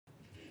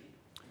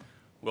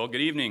Well,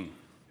 good evening.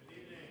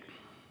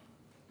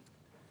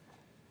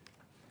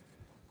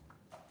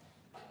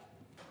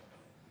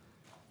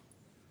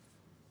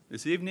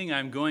 This evening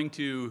I'm going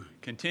to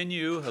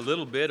continue a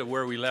little bit of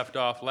where we left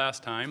off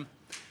last time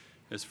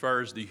as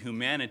far as the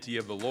humanity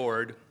of the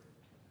Lord.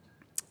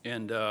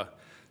 And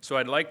so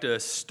I'd like to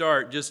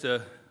start just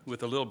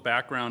with a little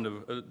background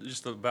of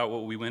just about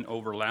what we went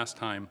over last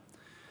time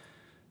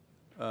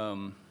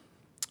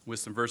with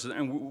some verses.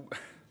 And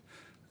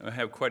I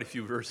have quite a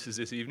few verses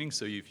this evening,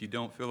 so if you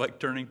don't feel like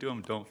turning to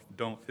them,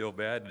 don't feel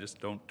bad.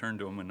 Just don't turn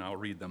to them, and I'll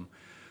read them.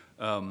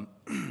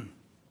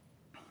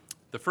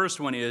 The first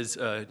one is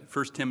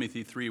 1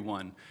 Timothy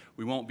 3:1.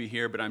 We won't be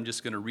here, but I'm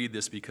just going to read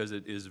this because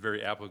it is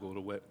very applicable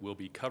to what we'll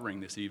be covering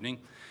this evening.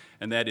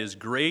 And that is,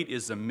 "Great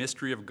is the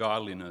mystery of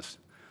godliness.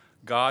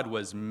 God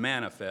was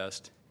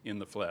manifest in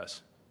the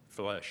flesh."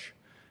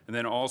 And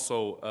then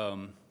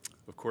also,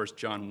 of course,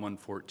 John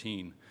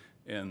 1:14.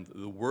 "And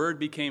the Word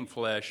became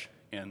flesh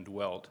and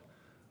dwelt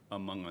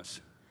among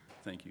us."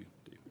 Thank you,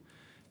 Dave.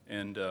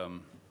 And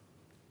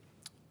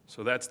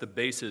so that's the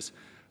basis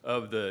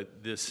of the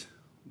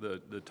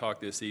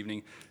talk this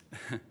evening.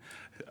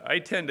 I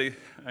tend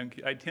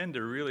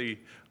to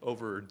really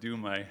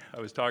overdo I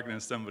was talking to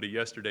somebody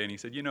yesterday, and he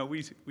said,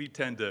 we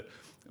tend to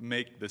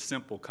make the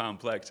simple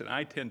complex, and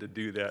I tend to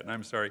do that, and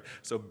I'm sorry.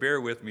 So bear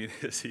with me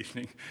this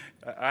evening.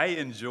 I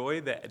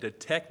enjoy the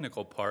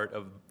technical part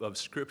of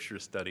Scripture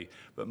study,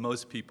 but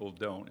most people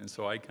don't, and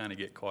so I kind of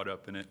get caught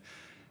up in it.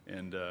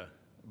 And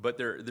but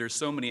there's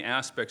so many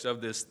aspects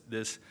of the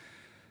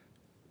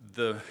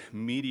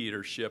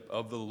mediatorship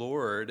of the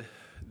Lord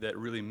that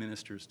really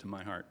ministers to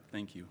my heart.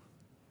 Thank you.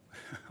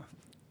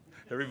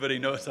 Everybody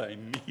knows I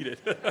need it.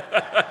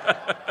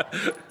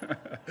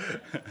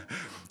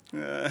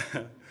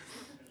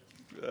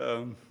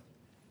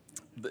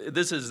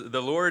 This is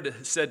the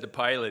Lord said to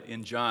Pilate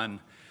in John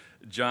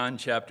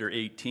chapter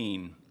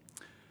 18,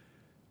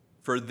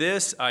 "For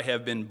this I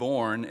have been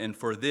born, and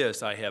for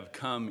this I have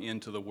come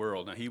into the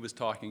world." Now, he was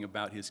talking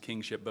about his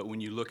kingship, but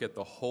when you look at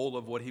the whole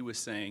of what he was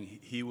saying,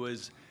 he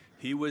was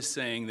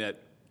saying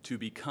that to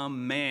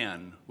become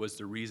man was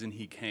the reason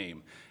he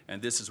came.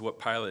 And this is what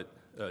Pilate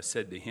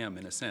said to him,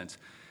 in a sense.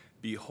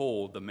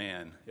 "Behold the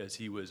man." As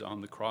he was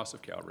on the cross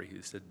of Calvary,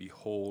 he said,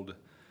 "Behold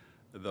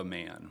the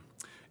man."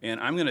 And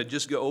I'm going to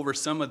just go over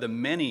some of the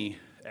many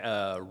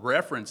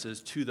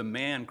references to the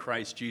man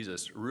Christ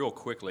Jesus real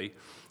quickly.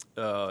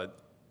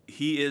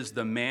 He is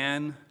the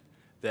man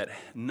that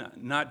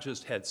not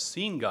just had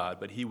seen God,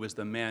 but he was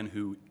the man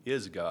who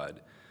is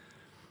God.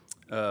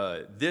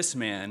 This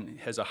man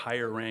has a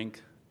higher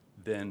rank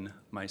than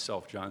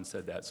myself. John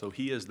said that. So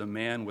he is the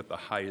man with the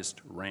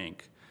highest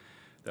rank.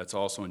 That's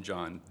also in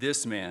John.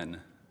 "This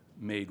man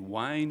made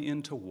wine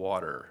into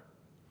water.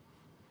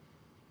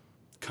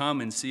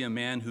 Come and see a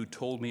man who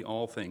told me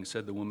all things,"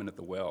 said the woman at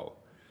the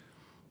well.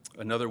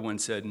 Another one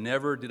said,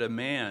 "Never did a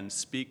man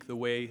speak the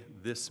way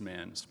this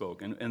man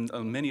spoke." And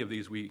many of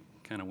these we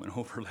kind of went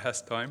over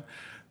last time.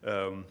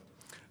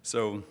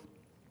 So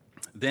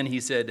then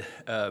he said,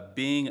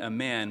 "Being a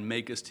man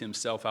makest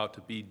himself out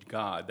to be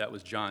God." That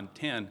was John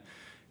 10.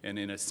 And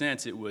in a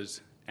sense, it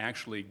was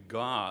actually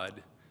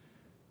God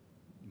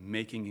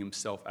making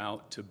himself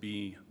out to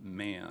be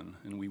man.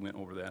 And we went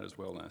over that as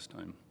well last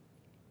time.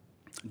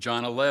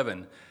 John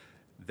 11,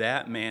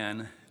 "That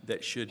man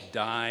that should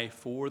die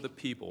for the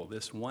people,"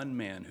 this one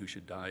man who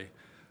should die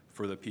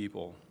for the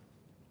people.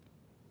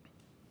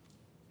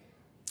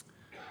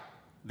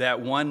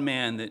 That one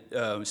man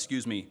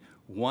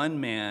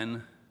one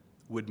man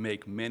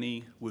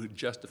would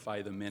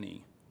justify the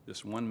many.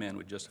 This one man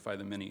would justify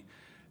the many.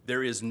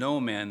 "There is no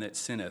man that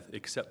sinneth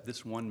except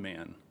this one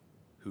man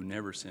who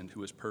never sinned,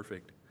 who is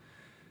perfect."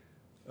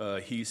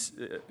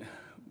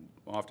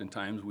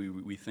 Oftentimes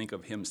we think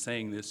of him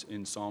saying this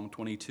in Psalm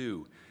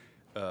 22.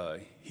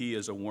 He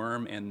is a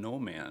worm and no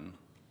man.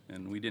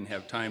 And we didn't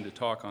have time to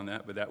talk on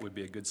that, but that would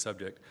be a good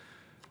subject.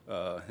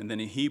 And then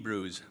in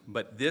Hebrews,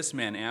 "But this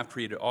man, after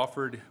he had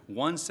offered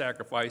one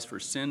sacrifice for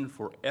sin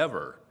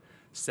forever,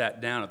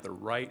 sat down at the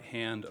right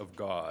hand of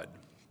God."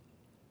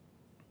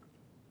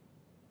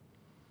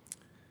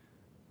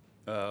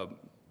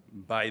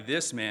 "By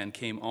this man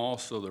came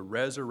also the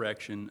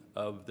resurrection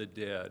of the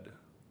dead."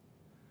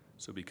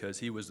 So because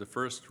he was the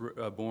first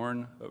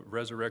born of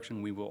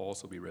resurrection, we will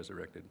also be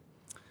resurrected.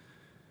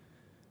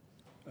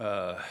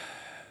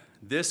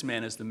 "This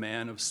man is the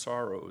man of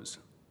sorrows,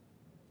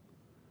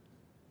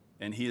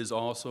 and he is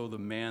also the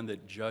man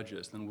that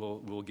judges." And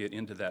we'll get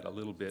into that a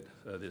little bit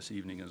this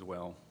evening as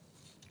well.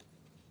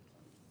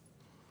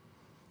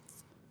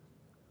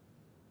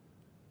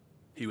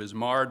 "He was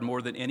marred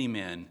more than any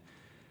man.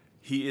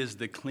 He is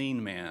the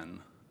clean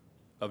man,"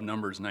 of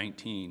Numbers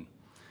 19.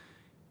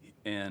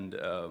 And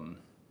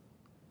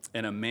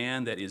a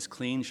man that is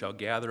clean shall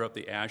gather up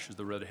the ashes of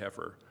the red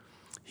heifer.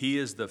 "He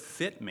is the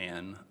fit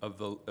man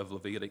of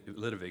Leviticus,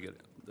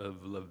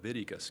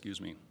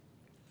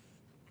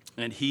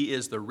 And he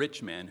is the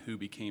rich man who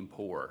became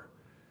poor.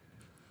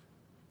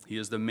 He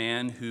is the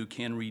man who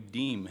can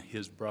redeem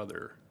his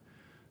brother.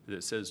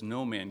 that says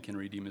no man can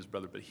redeem his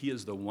brother, but he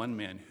is the one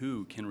man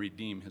who can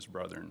redeem his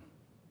brethren.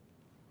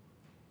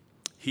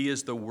 He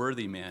is the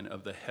worthy man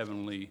of the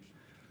heavenly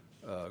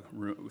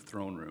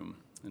throne room.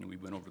 And we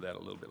went over that a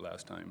little bit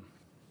last time.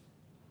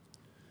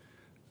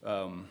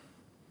 So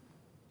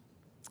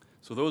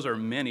those are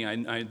many.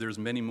 There's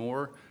many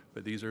more,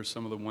 but these are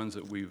some of the ones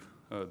that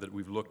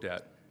we've looked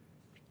at.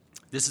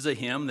 This is a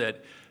hymn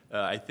that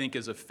I think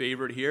is a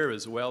favorite here,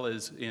 as well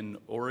as in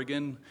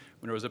Oregon.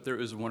 When I was up there, it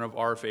was one of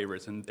our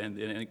favorites, and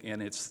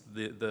it's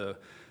this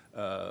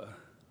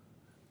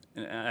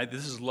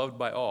is loved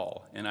by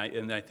all, and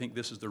I think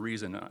this is the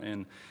reason.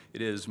 And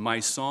it is, my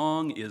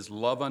song is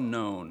love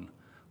unknown,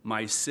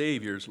 my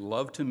Savior's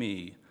love to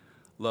me,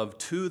 love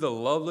to the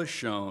loveless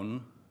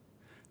shown,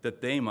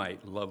 that they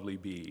might lovely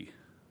be.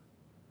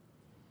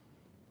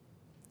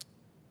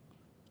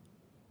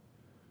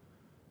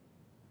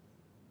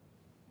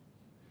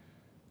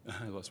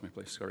 I lost my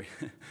place, sorry.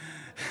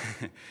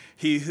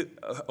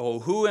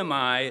 Who am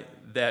I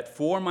that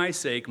for my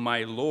sake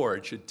my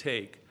Lord should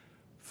take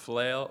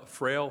frail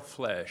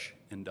flesh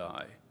and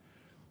die?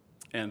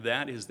 And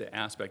that is the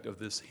aspect of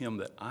this hymn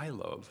that I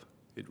love.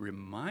 It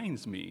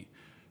reminds me,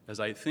 as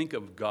I think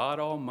of God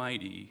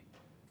Almighty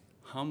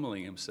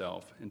humbling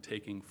himself and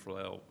taking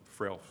frail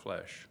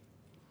flesh.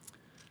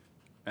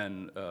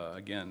 And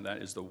again,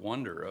 that is the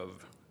wonder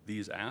of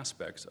these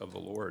aspects of the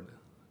Lord,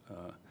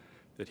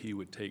 that he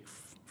would take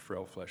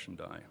frail flesh and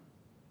die.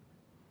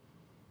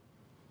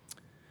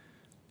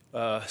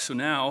 So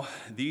now,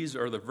 these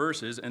are the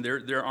verses, and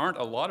there aren't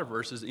a lot of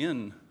verses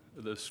in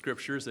the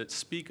scriptures that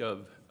speak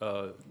of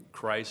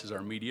Christ as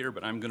our mediator,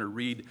 but I'm going to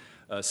read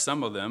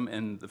some of them.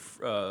 And the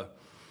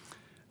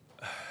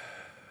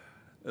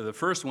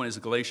first one is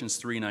Galatians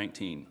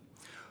 3:19.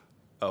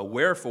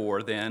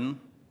 Wherefore then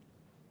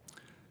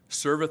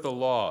serveth the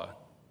law?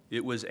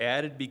 It was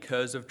added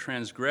because of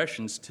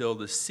transgressions, till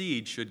the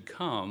seed should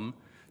come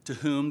to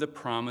whom the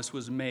promise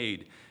was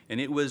made. And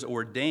it was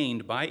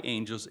ordained by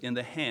angels in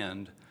the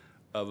hand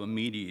of a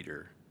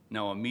mediator.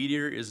 Now a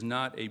mediator is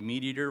not a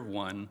mediator of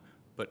one,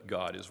 but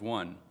God is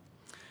one.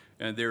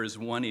 And there is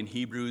one in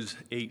Hebrews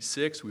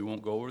 8:6. We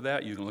won't go over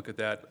that. You can look at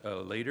that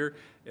later.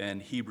 And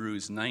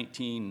Hebrews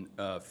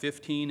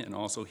 19:15, and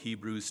also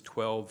Hebrews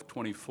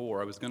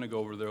 12:24. I was going to go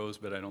over those,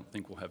 but I don't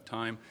think we'll have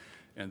time.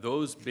 And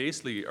those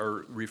basically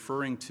are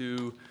referring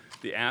to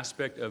the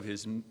aspect of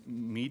his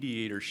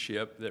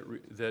mediatorship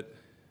that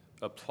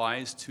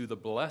applies to the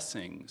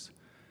blessings.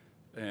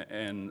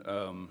 And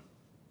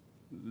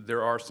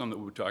there are some that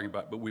we're talking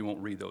about, but we won't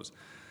read those.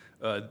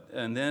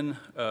 And then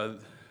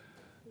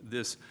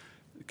this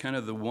kind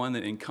of the one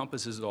that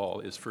encompasses it all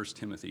is 1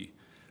 Timothy.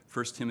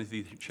 1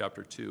 Timothy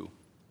chapter 2.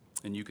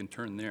 And you can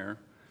turn there.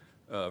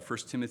 1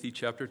 Timothy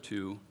chapter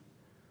 2,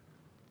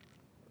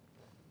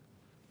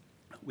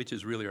 which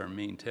is really our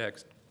main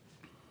text.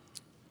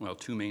 Well,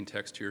 two main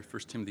texts here,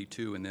 1 Timothy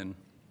 2 and then...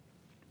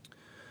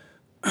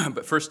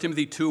 But 1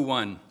 Timothy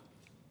 2:1,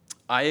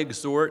 I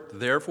exhort,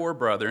 therefore,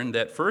 brethren,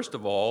 that first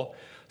of all,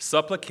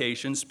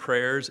 supplications,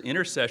 prayers,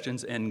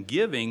 intercessions, and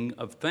giving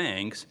of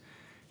thanks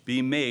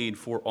be made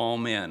for all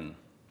men,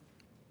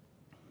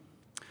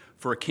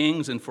 for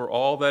kings and for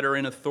all that are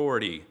in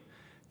authority,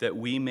 that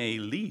we may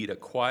lead a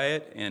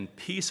quiet and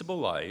peaceable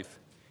life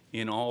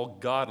in all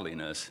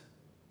godliness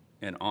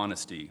and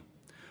honesty.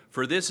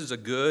 For this is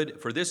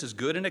good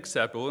and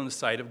acceptable in the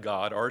sight of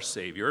God our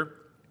Savior,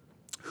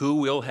 who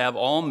will have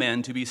all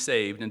men to be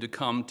saved and to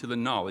come to the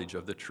knowledge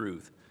of the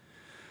truth.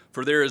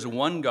 For there is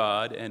one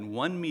God and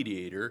one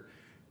mediator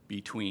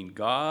between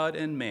God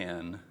and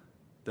man,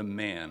 the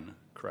man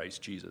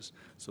Christ Jesus.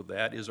 So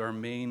that is our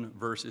main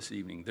verse this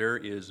evening. There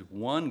is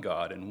one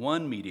God and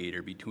one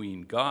mediator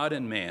between God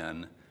and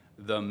man,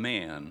 the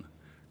man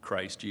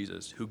Christ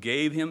Jesus, who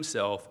gave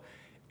himself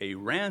a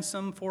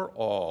ransom for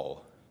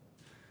all,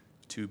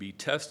 to be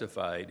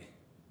testified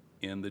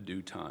in the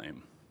due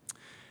time.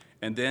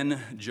 And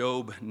then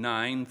Job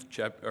 9,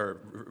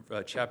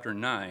 chapter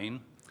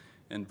 9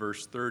 and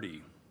verse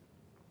 30.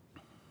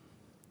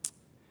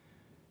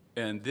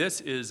 And this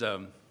is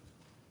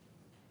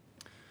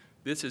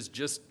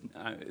just,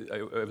 I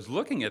was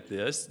looking at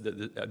this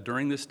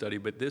during this study,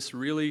 but this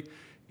really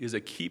is a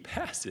key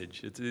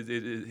passage.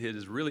 It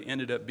has really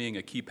ended up being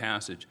a key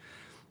passage.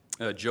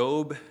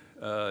 Job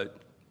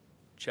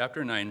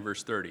chapter 9,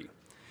 verse 30.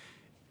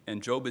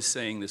 And Job is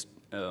saying this,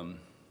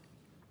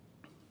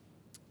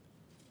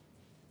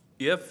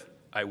 if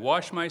I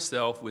wash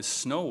myself with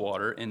snow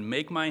water and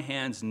make my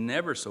hands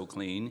never so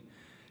clean,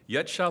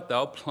 yet shalt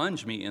thou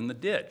plunge me in the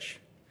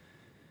ditch.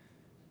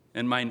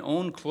 And mine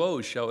own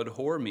clothes shall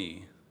abhor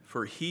me,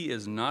 for he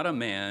is not a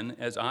man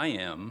as I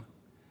am,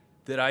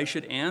 that I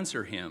should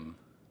answer him,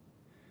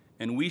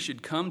 and we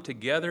should come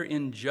together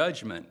in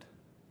judgment.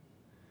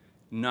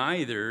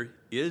 Neither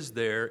is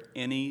there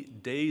any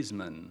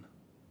daysman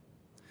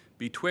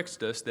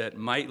betwixt us that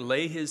might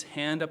lay his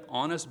hand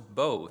upon us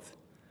both.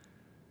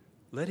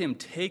 Let him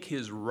take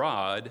his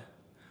rod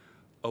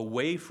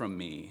away from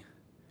me,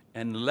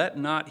 and let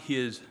not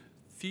his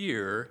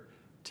fear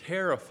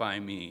terrify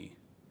me.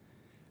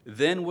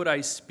 Then would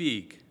I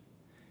speak,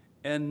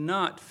 and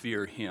not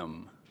fear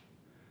him.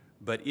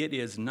 But it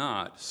is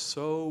not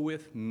so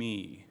with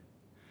me.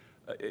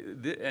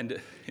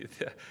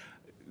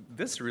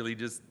 This really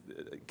just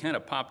kind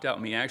of popped out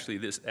at me actually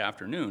this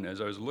afternoon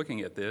as I was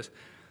looking at this.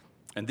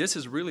 And this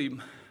is really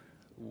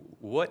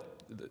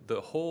what the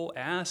whole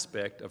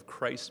aspect of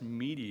Christ's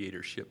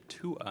mediatorship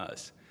to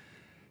us.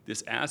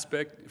 This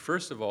aspect,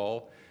 first of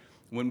all,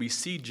 when we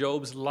see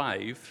Job's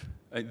life,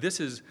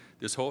 this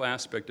whole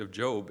aspect of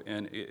Job,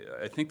 and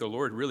I think the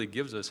Lord really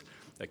gives us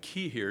a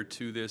key here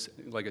to this.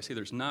 Like I say,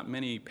 there's not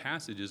many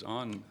passages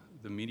on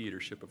the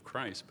mediatorship of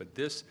Christ, but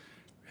this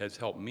has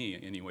helped me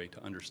anyway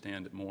to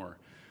understand it more.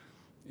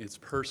 It's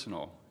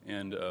personal,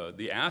 and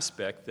the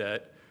aspect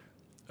that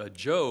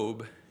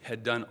Job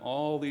had done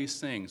all these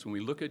things. When we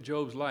look at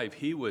Job's life,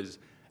 he was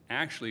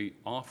actually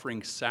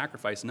offering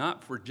sacrifice,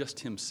 not for just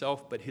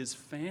himself, but his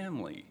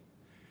family.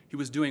 He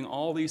was doing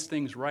all these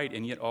things right,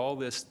 and yet all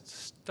this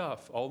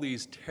stuff, all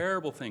these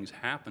terrible things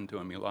happened to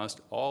him. He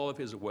lost all of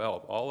his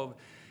wealth, all of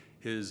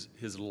his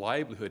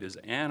livelihood, his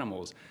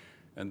animals,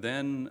 and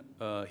then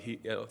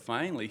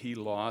finally he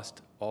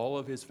lost all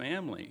of his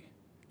family.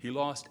 He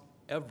lost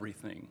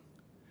everything.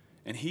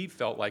 And he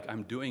felt like,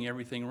 I'm doing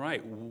everything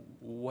right.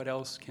 What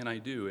else can I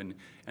do?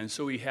 And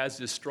so he has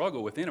this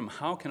struggle within him.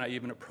 How can I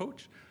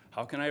approach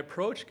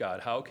God?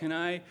 How can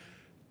I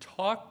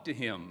talk to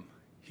him?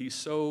 He's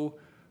so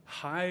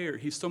higher.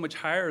 He's so much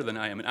higher than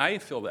I am. And I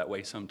feel that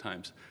way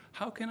sometimes.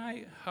 How can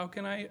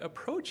I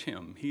approach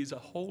him? He's a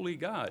holy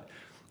God.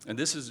 And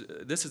this is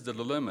the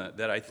dilemma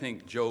that I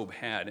think Job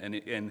had.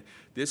 And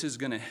this is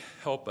going to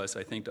help us,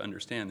 I think, to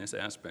understand this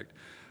aspect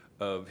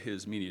of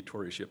his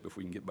mediatorship, if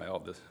we can get by all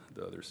the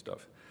other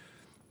stuff.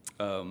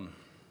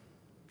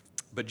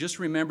 But just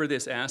remember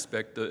this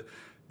aspect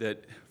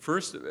that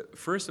first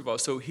of all,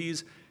 so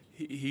he's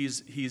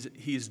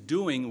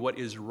doing what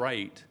is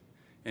right,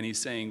 and he's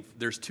saying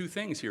there's two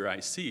things here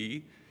I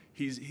see.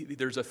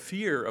 There's a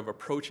fear of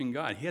approaching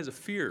God. He has a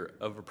fear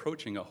of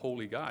approaching a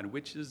holy God,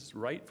 which is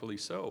rightfully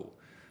so.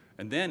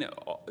 And then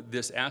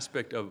this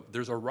aspect of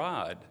there's a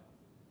rod,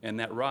 and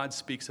that rod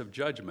speaks of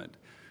judgment.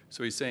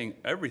 So he's saying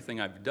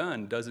everything I've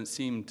done doesn't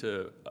seem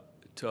to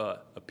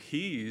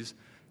please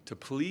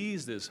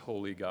this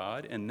holy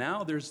God, and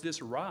now there's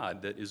this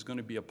rod that is going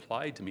to be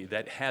applied to me,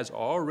 that has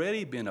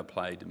already been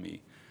applied to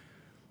me.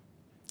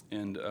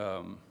 And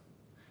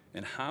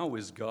how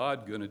is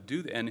God going to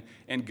do that?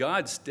 And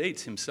God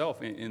states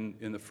himself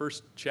in the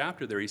first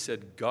chapter there, he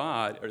said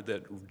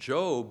that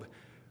Job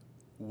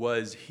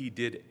he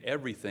did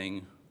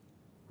everything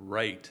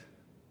right.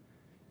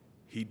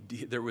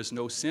 There was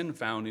no sin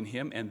found in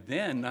him, and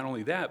then not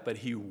only that, but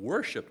he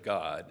worshiped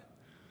God.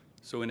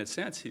 So in a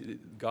sense,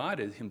 God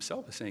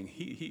himself is saying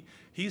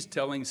he's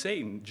telling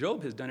Satan,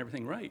 Job has done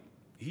everything right.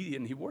 He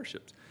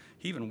worships.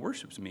 He even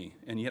worships me,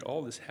 and yet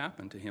all this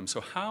happened to him. So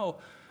how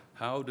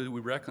do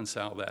we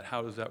reconcile that?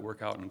 How does that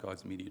work out in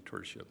God's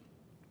mediatorship?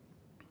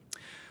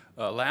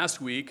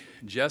 Last week,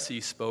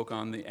 Jesse spoke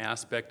on the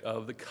aspect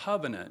of the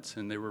covenants,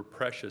 and they were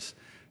precious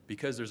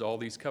because there's all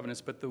these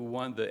covenants, but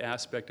the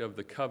aspect of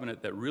the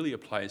covenant that really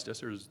applies to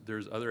us,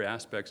 there's other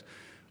aspects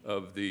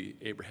of the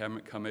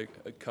Abrahamic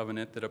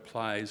covenant that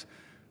applies,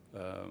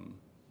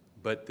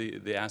 but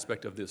the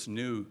aspect of this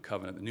new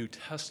covenant, the New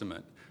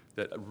Testament,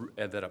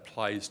 that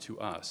applies to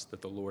us,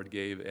 that the Lord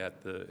gave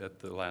at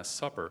the Last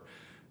Supper,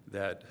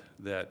 that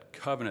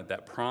covenant,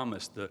 that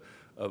promise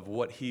of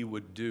what he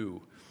would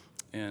do.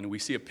 And we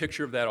see a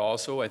picture of that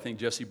also. I think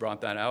Jesse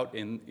brought that out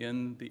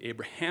in the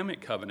Abrahamic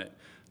covenant,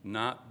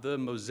 not the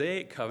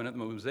Mosaic covenant.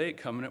 The Mosaic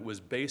covenant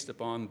was based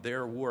upon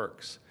their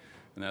works,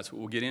 and that's what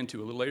we'll get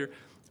into a little later.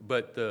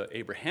 But the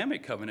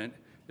Abrahamic covenant,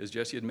 as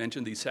Jesse had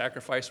mentioned, these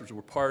sacrifices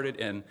were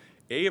parted, and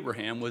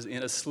Abraham was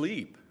in a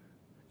sleep.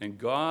 And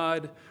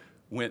God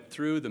went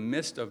through the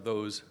midst of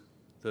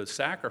the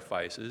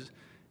sacrifices,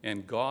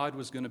 and God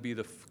was going to be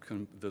the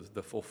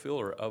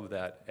fulfiller of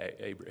that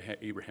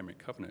Abrahamic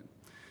covenant.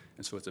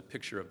 And so it's a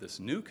picture of this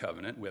new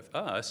covenant with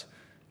us,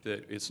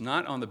 that it's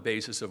not on the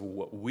basis of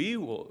what we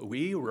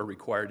were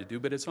required to do,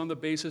 but it's on the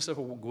basis of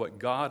what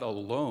God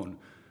alone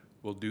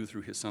will do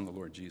through his Son, the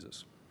Lord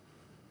Jesus.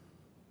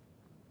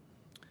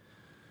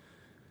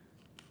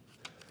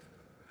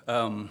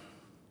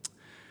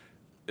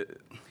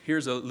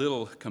 Here's a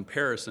little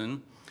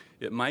comparison.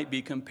 It might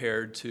be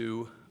compared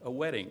to a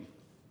wedding,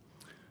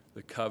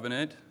 the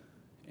covenant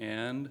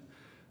and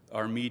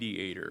our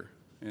mediator.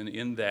 And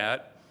in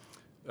that,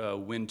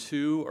 when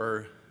two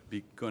are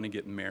going to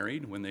get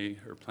married, when they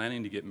are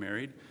planning to get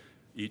married,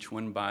 each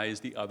one buys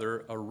the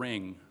other a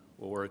ring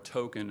or a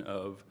token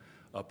of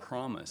a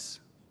promise.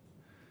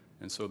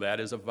 And so that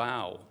is a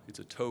vow. It's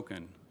a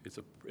token.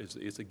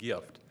 It's a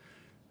gift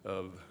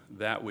of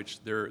that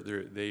which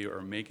they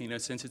are making. In a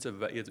sense, it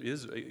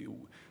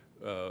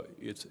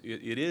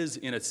is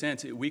in a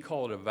sense, we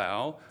call it a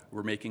vow.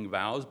 We're making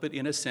vows, but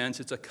in a sense,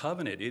 it's a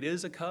covenant. It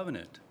is a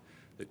covenant.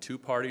 The two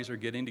parties are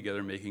getting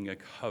together, making a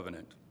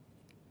covenant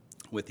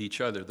with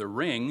each other. The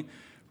ring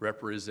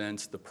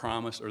represents the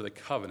promise or the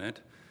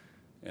covenant,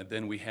 and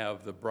then we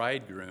have the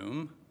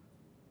bridegroom,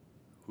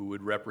 who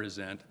would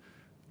represent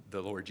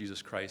the Lord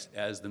Jesus Christ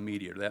as the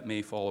mediator. That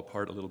may fall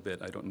apart a little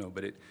bit, I don't know,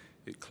 but it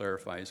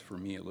clarifies for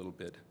me a little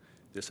bit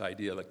this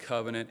idea of the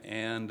covenant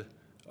and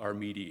our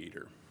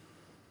mediator.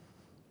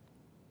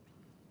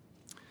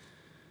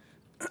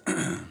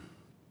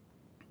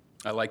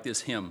 I like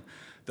this hymn.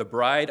 The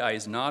bride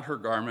eyes not her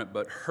garment,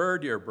 but her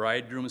dear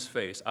bridegroom's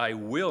face. I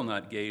will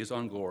not gaze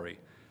on glory,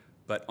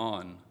 but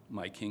on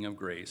my King of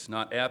grace.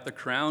 Not at the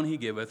crown he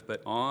giveth,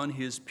 but on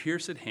his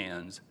pierced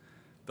hands.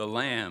 The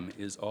Lamb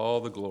is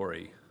all the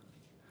glory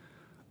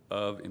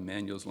of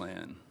Emmanuel's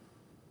land.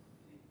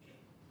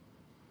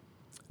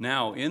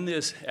 Now, in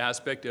this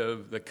aspect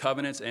of the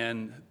covenants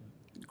and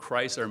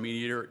Christ our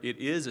mediator, it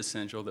is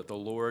essential that the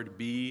Lord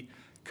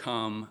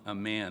become a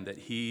man, that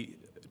he,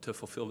 to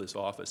fulfill this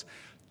office.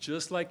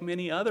 Just like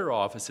many other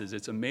offices,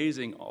 it's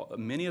amazing,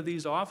 many of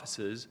these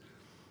offices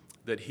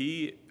that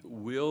he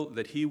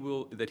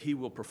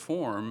will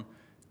perform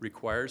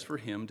requires for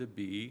him to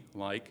be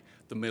like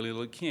the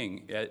millennial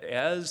king.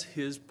 As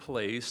his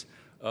place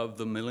of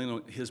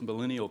his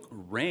millennial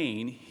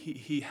reign,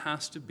 he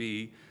has to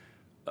be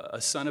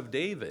a son of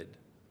David.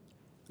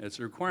 That's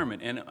a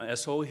requirement. And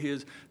so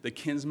the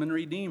kinsman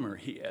redeemer.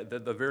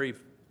 The very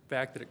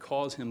fact that it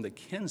calls him the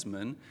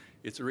kinsman,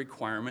 it's a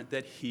requirement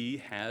that he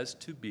has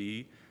to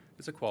be,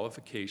 it's a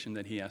qualification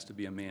that he has to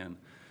be a man.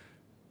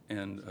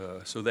 And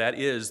so that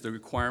is the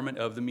requirement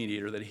of the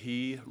mediator, that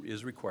he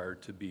is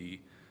required to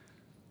be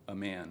a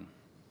man.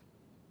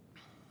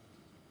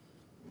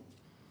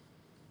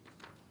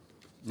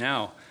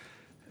 Now,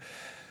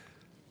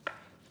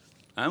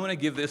 I'm going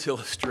to give this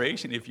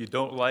illustration. If you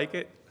don't like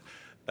it,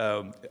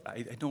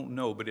 I don't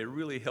know, but it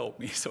really helped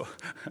me.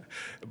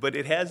 But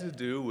it has to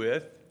do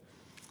with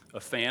a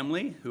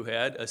family who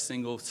had a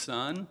single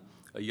son,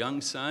 a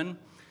young son,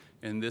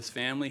 and this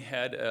family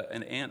had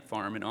an ant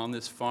farm. And on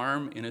this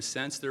farm, in a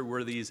sense, there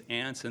were these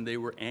ants, and they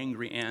were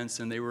angry ants,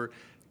 and they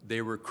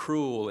were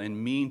cruel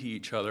and mean to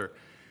each other.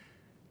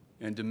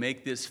 And to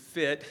make this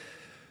fit,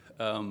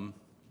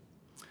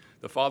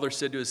 the father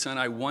said to his son,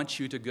 I want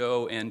you to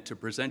go and to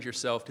present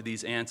yourself to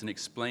these ants and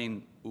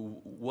explain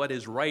what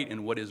is right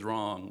and what is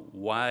wrong.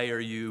 Why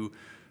are you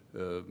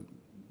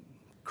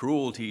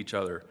cruel to each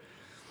other?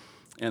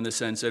 And the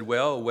son said,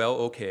 well,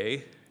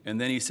 okay.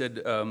 And then he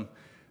said,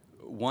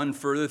 one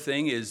further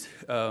thing is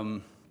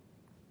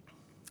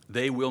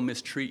they will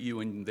mistreat you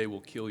and they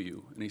will kill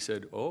you. And he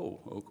said,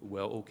 oh,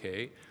 well,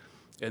 okay.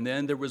 And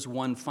then there was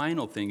one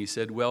final thing. He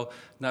said, well,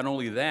 not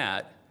only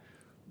that,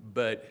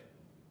 but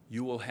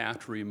you will have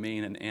to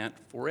remain an ant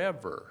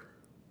forever.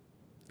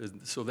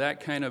 So that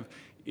kind of,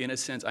 in a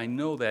sense, I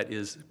know that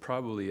is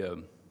probably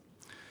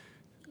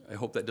I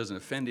hope that doesn't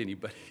offend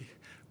anybody,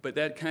 but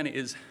that kind of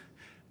is,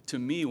 to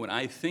me, when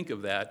I think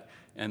of that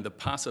and the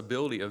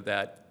possibility of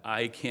that,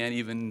 I can't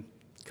even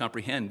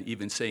comprehend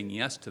even saying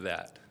yes to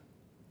that,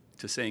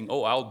 to saying,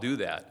 oh, I'll do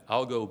that.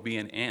 I'll go be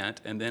an ant,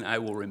 and then I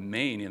will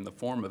remain in the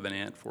form of an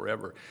ant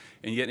forever.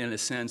 And yet, in a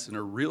sense, in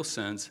a real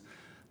sense,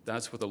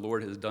 that's what the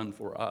Lord has done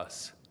for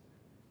us.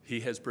 He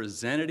has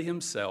presented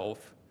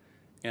himself,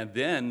 and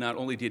then not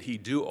only did he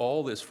do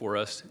all this for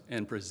us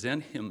and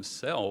present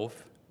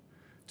himself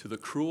to the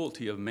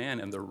cruelty of man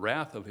and the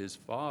wrath of his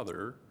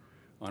Father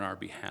on our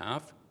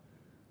behalf,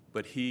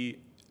 but he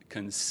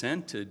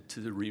consented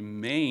to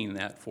remain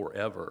that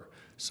forever.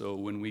 So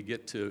when we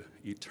get to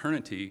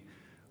eternity,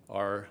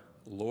 our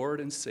Lord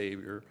and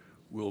Savior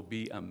will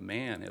be a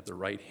man at the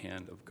right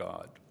hand of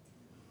God.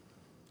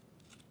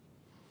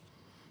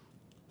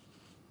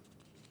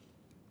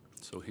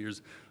 So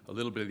here's a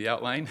little bit of the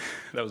outline.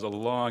 That was a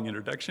long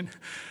introduction.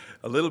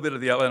 A little bit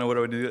of the outline of what I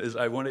want to do is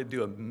I want to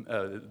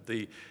do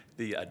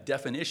the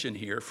definition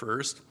here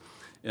first.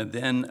 And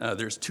then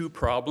there's two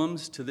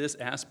problems to this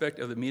aspect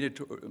of the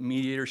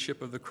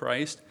mediatorship of the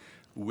Christ,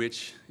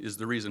 which is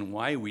the reason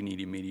why we need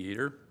a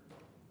mediator.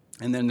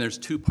 And then there's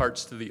two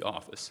parts to the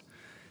office,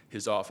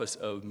 his office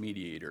of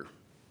mediator.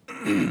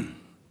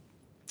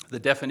 The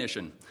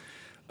definition.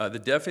 The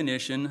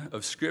definition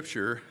of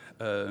Scripture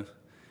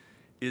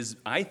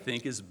I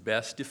think is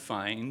best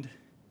defined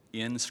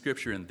in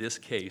Scripture in this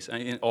case,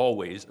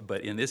 always,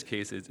 but in this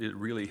case it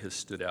really has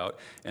stood out,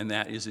 and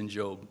that is in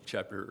Job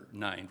chapter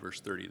 9, verse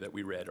 30 that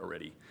we read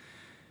already.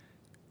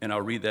 And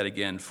I'll read that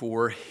again.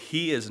 For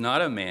he is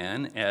not a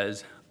man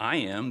as I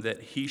am,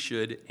 that he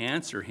should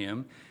answer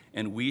him,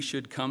 and we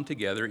should come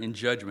together in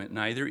judgment.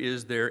 Neither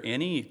is there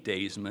any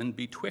daysman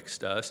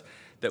betwixt us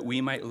that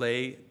we might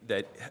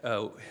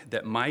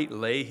that might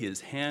lay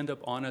his hand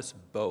upon us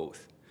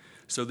both.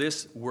 So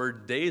this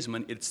word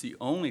daysman, it's the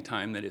only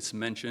time that it's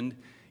mentioned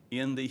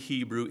in the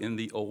Hebrew in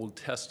the Old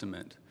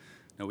Testament.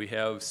 Now we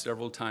have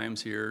several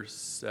times here,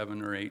 6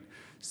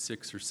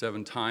 or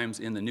 7 times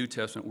in the New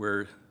Testament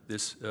where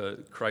this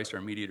Christ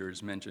our mediator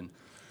is mentioned.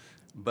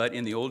 But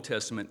in the Old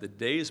Testament, the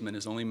daysman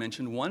is only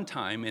mentioned one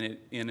time,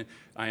 and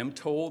I am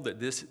told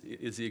that this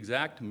is the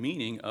exact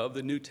meaning of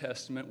the New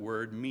Testament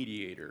word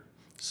mediator.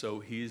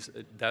 So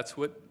that's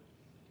what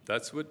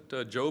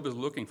Job is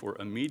looking for,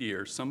 a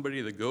mediator,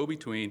 somebody to go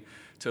between,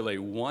 to lay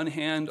one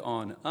hand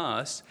on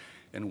us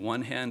and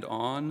one hand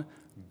on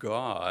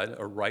God,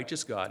 a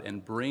righteous God,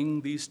 and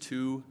bring these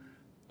two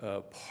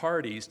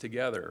parties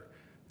together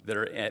that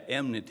are at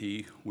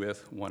enmity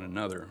with one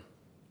another.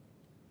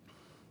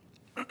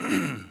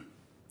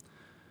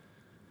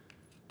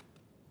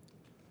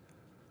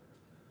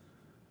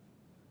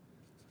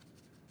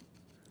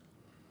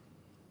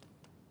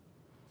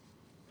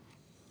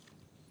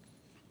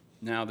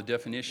 Now, the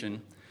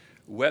definition,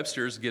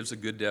 Webster's gives a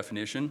good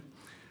definition,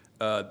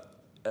 and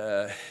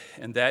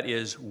that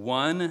is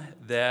one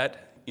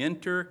that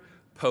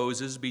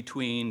interposes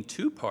between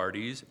two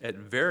parties at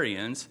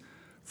variance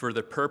for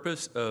the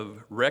purpose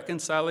of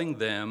reconciling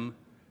them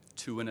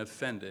to an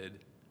offended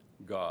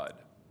God.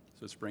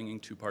 So it's bringing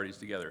two parties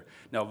together.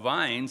 Now,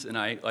 Vines, and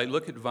I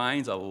look at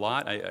Vines a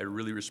lot. I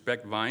really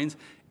respect Vines,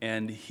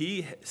 and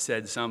he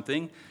said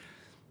something,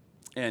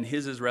 and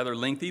his is rather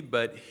lengthy,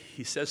 but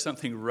he says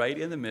something right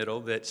in the middle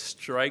that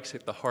strikes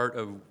at the heart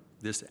of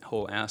this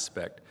whole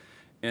aspect.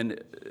 And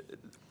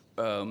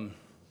I'll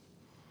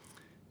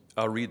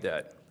read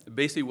that.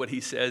 Basically, what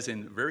he says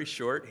in very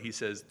short, he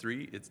says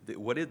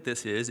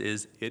this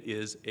is it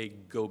is a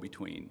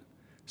go-between.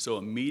 So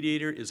a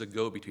mediator is a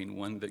go-between,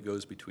 one that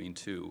goes between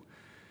two.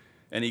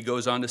 And he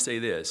goes on to say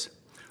this: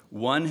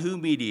 one who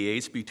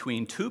mediates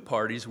between two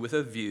parties with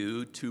a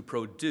view to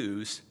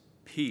produce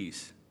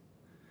peace.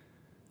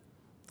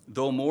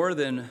 Though more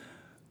than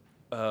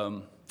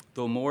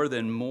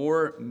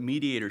more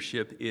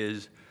mediatorship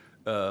is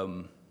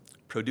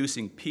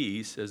producing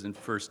peace, as in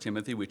 1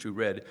 Timothy, which we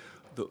read.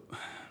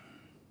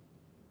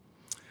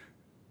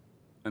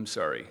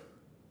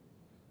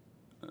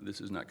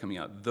 This is not coming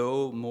out.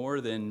 Though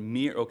more than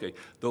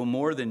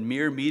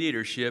mere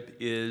mediatorship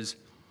is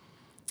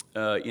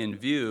in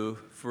view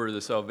for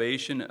the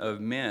salvation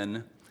of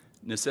men,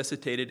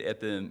 necessitated at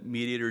the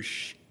mediator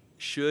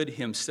should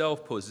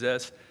himself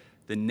possess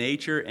the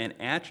nature and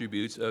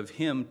attributes of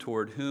him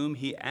toward whom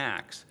he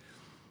acts,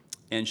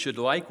 and should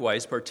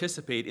likewise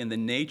participate in the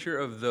nature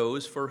of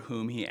those for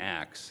whom he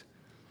acts,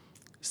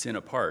 sin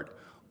apart.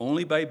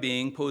 Only by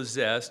being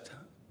possessed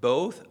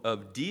both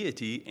of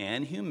deity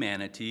and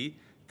humanity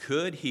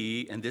could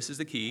he, and this is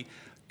the key,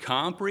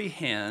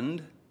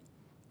 comprehend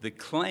the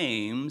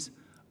claims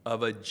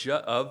of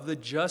the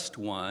just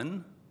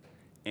one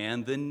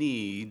and the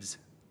needs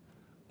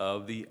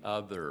of the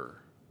other.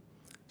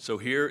 So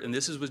here, and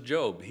this is with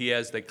Job, he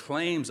has the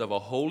claims of a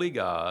holy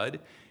God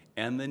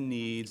and the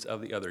needs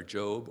of the other,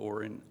 Job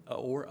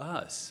or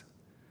us.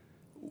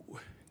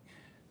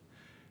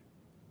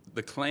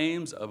 The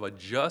claims of a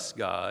just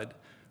God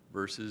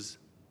versus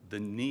the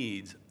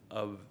needs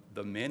of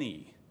the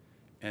many.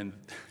 And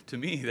to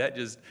me, that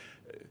just,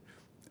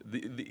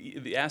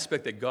 the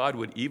aspect that God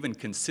would even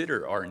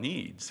consider our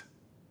needs.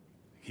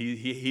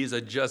 He's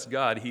a just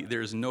God.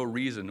 There's no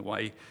reason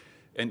why.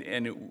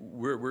 And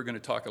we're going to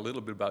talk a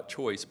little bit about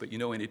choice, but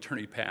in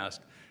eternity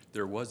past,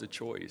 there was a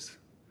choice.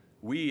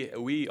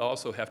 We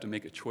also have to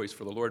make a choice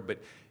for the Lord,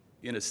 but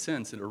in a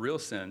real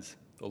sense,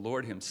 the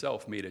Lord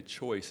himself made a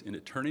choice in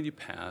eternity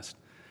past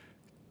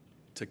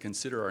to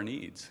consider our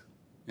needs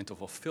and to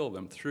fulfill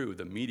them through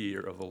the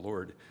mediator of the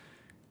Lord,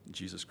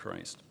 Jesus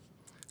Christ.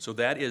 So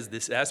that is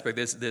this aspect,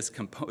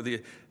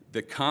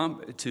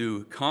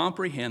 to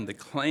comprehend the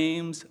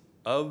claims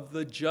of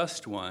the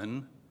just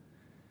one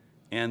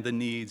and the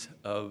needs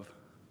of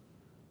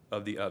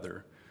the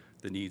other,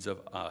 the needs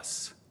of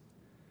us.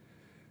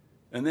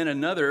 And then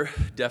another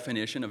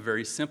definition, a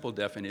very simple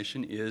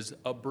definition, is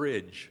a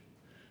bridge.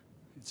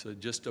 It's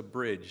just a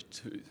bridge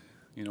to,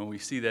 we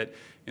see that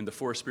in the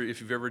four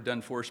if you've ever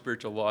done four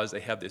spiritual laws, they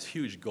have this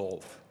huge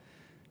gulf,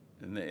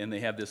 and they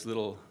have this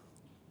little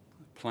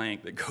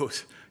plank that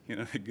goes,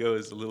 it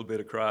goes a little bit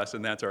across,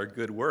 and that's our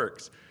good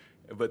works.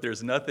 But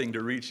there's nothing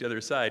to reach the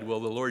other side. Well,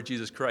 the Lord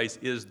Jesus Christ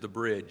is the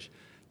bridge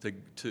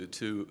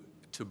to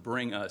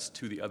bring us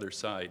to the other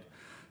side.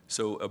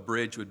 So a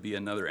bridge would be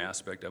another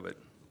aspect of it.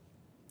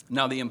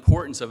 Now, the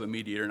importance of a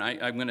mediator, and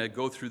I'm going to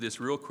go through this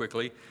real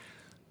quickly,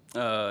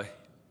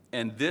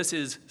 and this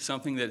is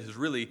something that has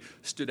really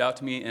stood out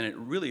to me, and it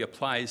really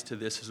applies to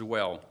this as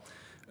well.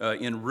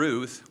 In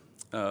Ruth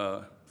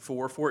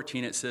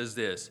 4:14, it says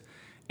this: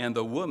 "And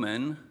the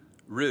woman,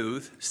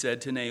 Ruth,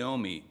 said to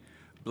Naomi,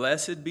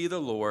 Blessed be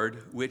the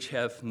Lord, which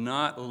hath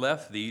not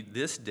left thee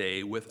this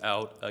day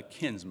without a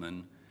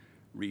kinsman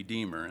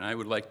redeemer." And I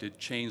would like to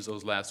change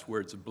those last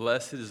words.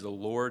 Blessed is the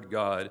Lord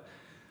God,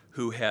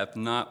 who hath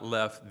not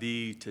left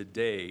thee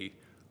today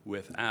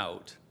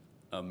without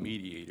a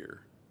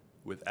mediator.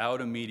 Without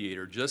a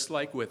mediator. Just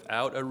like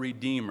without a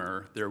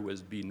redeemer, there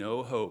would be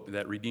no hope.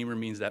 That redeemer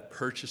means that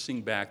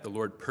purchasing back. The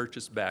Lord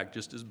purchased back,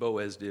 just as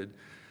Boaz did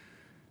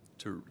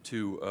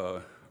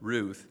to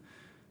Ruth.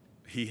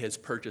 He has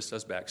purchased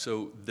us back.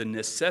 So the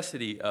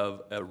necessity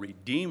of a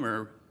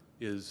redeemer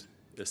is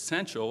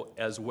essential,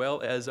 as well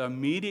as a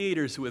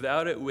mediator.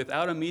 Without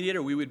a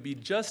mediator, we would be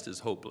just as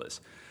hopeless.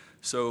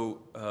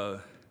 So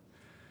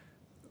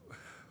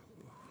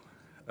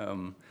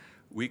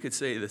we could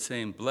say the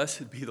same: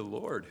 Blessed be the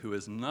Lord, who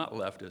has not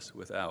left us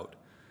without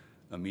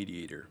a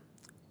mediator.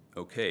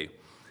 Okay.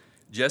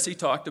 Jesse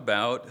talked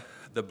about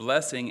the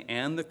blessing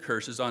and the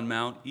curses on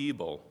Mount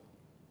Ebal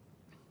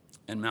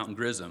and Mount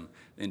Gerizim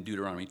in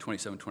Deuteronomy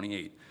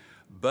 27:28.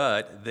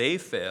 But they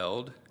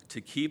failed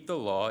to keep the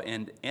law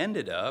and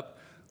ended up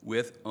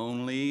with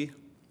only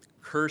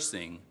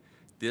cursing.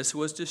 This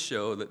was to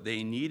show that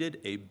they needed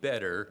a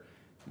better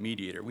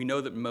mediator. We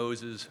know that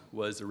Moses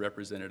was the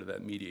representative,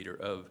 that mediator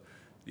of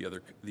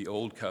the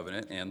old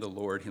covenant, and the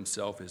Lord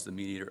himself is the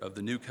mediator of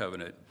the new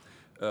covenant.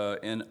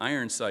 And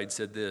Ironside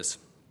said this: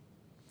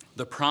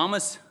 the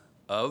promise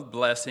of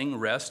blessing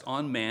rests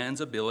on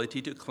man's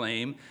ability to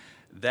claim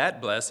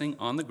that blessing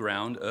on the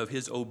ground of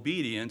his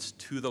obedience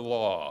to the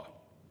law.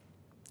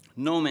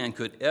 No man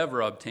could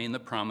ever obtain the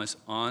promise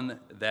on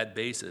that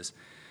basis.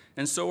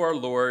 And so our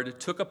Lord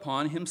took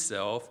upon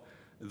himself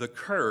the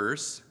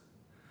curse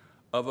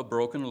of a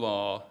broken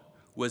law,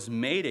 was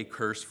made a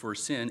curse for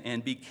sin,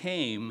 and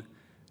became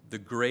the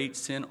great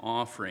sin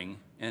offering,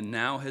 and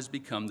now has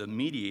become the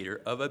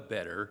mediator of a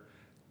better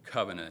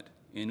covenant,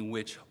 in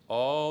which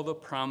all the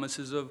promise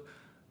is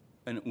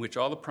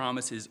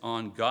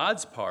on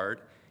God's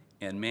part,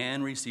 and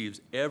man receives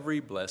every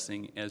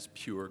blessing as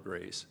pure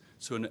grace.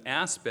 So an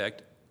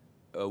aspect,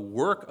 a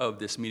work of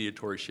this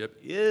mediatorship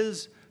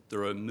is the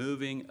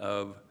removing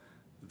of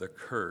the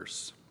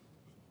curse.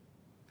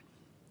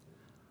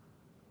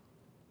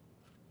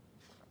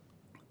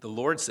 The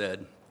Lord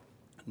said,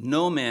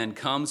 no man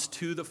comes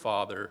to the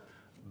Father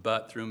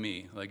but through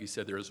me. Like he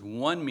said, there is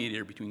one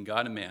mediator between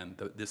God and man,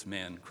 this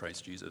man,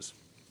 Christ Jesus.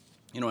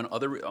 You know, and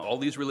all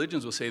these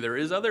religions will say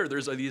there's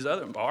these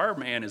other, our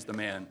man is the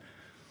man.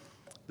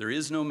 There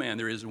is no man,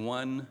 there is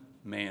one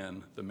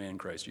man, the man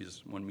Christ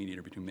Jesus, one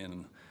mediator between men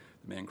and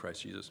the man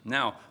Christ Jesus.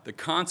 Now, the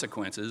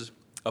consequences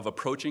of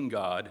approaching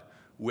God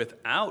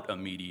without a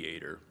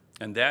mediator,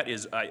 and that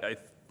is, I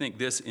think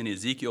this in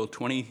Ezekiel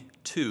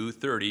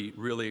 22:30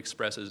 really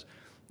expresses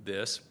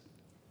this.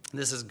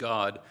 This is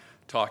God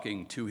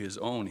talking to his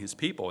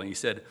people, and he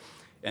said,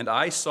 and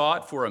I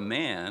sought for a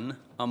man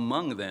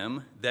among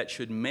them that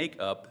should make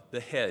up the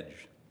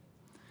hedge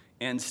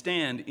and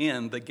stand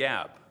in the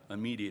gap, a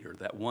mediator,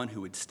 that one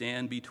who would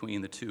stand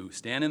between the two,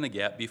 stand in the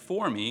gap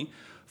before me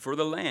for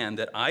the land,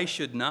 that I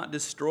should not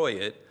destroy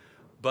it,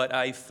 but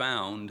I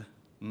found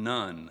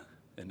none.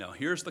 And now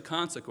here's the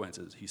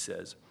consequences, he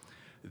says.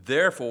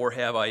 Therefore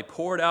have I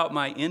poured out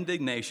my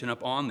indignation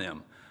upon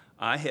them.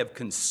 I have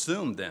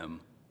consumed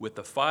them with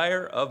the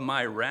fire of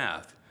my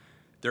wrath.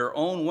 Their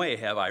own way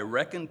have I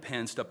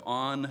recompensed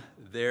upon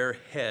their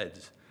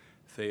heads,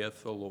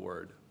 saith the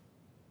Lord.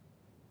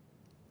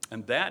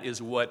 And that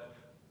is what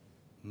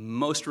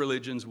most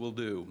religions will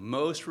do.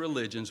 Most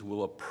religions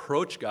will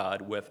approach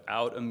God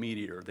without a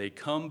mediator. They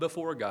come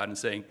before God and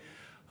saying,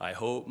 I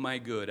hope my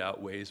good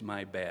outweighs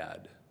my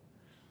bad.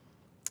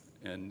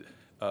 And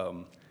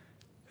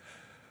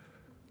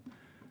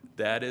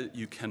that is,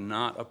 you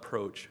cannot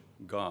approach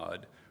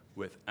God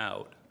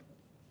without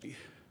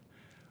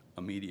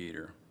a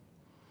mediator.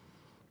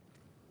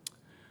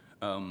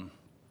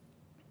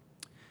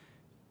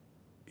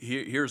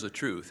 Here's the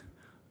truth.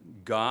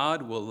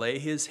 God will lay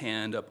his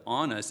hand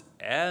upon us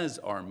as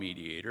our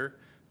mediator.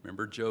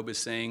 Remember, Job is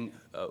saying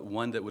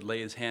one that would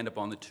lay his hand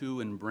upon the two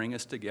and bring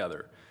us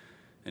together.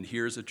 And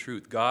here's the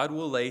truth. God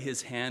will lay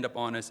his hand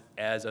upon us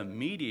as a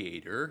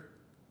mediator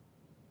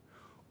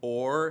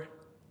or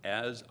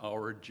as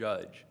our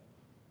judge.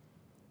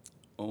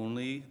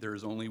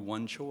 There's only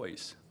one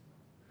choice.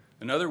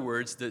 In other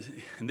words,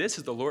 and this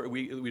is the Lord.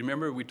 We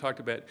remember we talked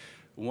about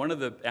one of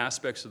the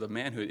aspects of the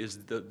manhood is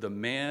the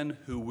man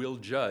who will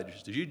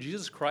judge.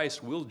 Jesus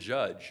Christ will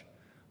judge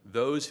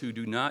those who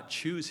do not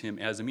choose him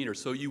as a mediator.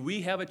 So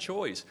we have a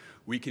choice.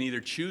 We can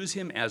either choose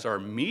him as our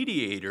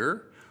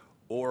mediator,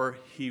 or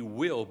he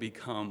will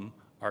become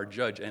our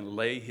judge and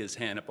lay his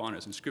hand upon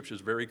us. And Scripture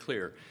is very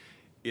clear.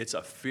 It's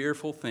a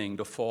fearful thing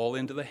to fall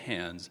into the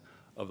hands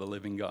of the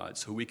living God.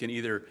 So we can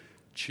either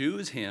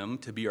choose him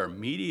to be our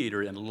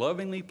mediator and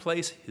lovingly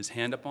place his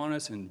hand upon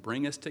us and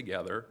bring us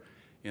together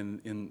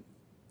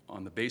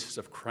on the basis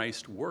of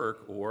Christ's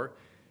work, or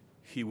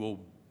he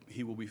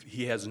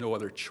has no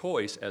other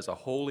choice as a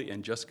holy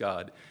and just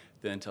God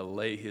than to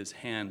lay his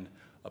hand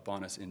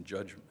upon us in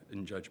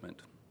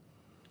judgment.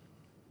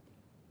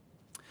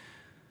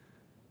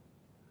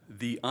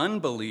 The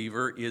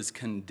unbeliever is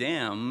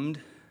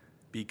condemned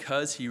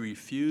because he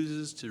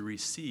refuses to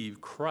receive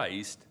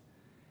Christ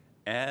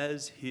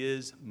as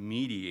his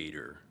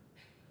mediator.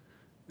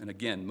 And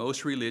again,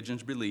 most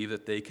religions believe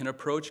that they can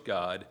approach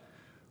God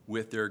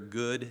with their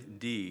good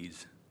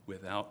deeds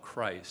without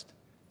Christ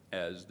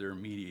as their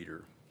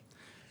mediator.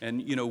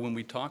 And, when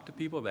we talk to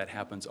people, that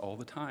happens all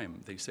the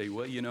time. They say,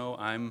 well,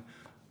 I'm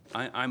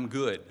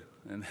good.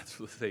 And that's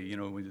what they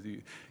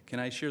say, can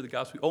I share the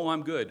gospel? Oh,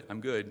 I'm good.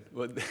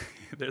 Well,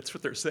 that's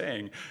what they're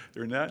saying.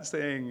 They're not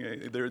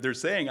saying, they're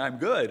saying, I'm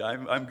good.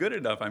 I'm good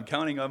enough. I'm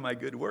counting on my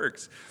good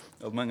works,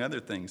 among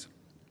other things.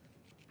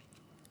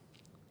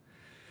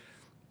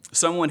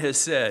 Someone has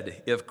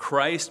said, if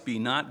Christ be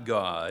not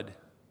God,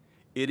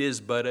 it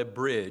is but a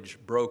bridge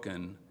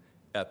broken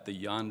at the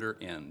yonder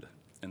end.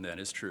 And that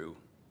is true.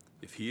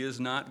 If he is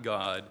not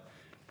God,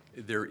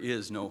 there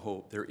is no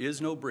hope. There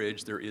is no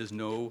bridge. There's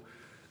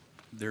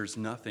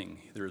nothing.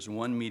 There's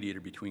one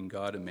mediator between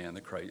God and man,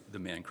 the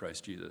man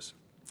Christ Jesus.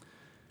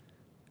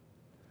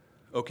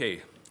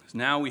 Okay, so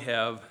now we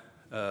have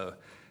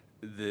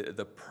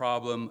the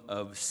problem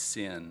of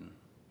sin.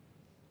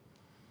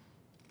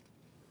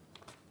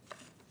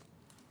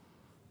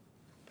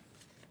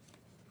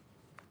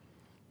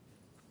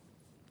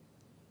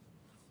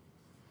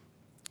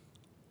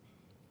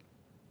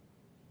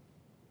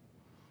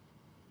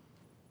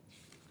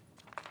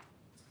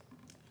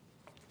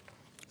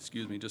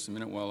 Excuse me just a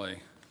minute while I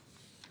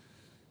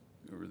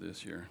go over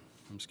this here.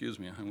 Excuse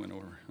me, I went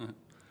over.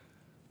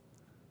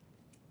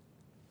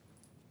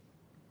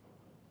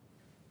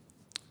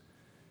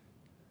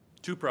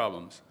 Two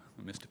problems.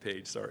 I missed a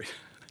page, sorry.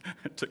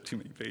 It took too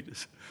many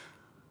pages.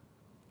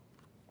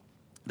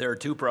 There are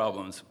two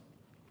problems.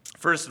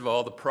 First of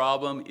all, the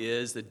problem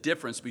is the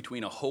difference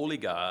between a holy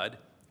God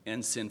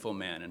and sinful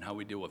man and how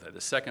we deal with it. The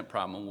second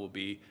problem will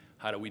be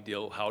how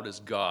does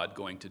God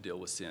going to deal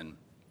with sin?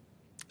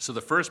 So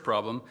the first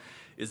problem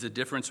is the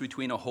difference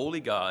between a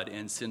holy God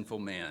and sinful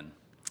man.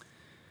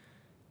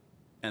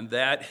 And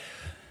that,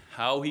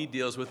 how he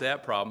deals with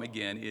that problem,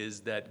 again, is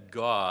that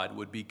God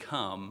would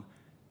become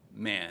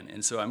man.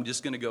 And so I'm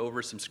just going to go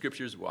over some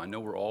scriptures. Well, I know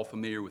we're all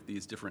familiar with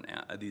these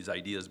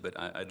ideas, but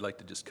I'd like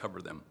to just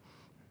cover them.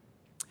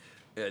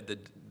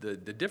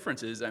 The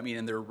difference is,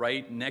 and they're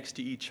right next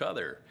to each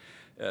other.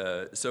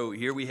 So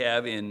here we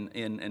have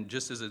in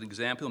just as an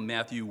example,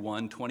 Matthew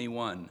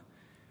 1:21.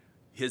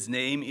 His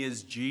name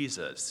is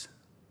Jesus.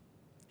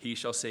 He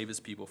shall save his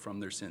people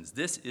from their sins.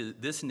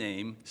 This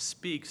name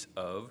speaks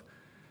of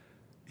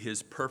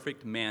his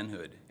perfect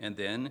manhood. And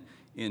then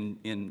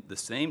in the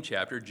same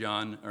chapter,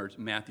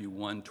 Matthew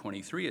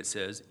 1:23, it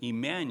says,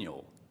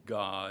 Emmanuel,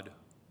 God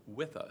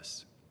with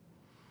us.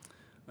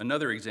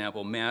 Another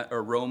example,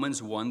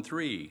 Romans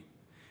 1:3.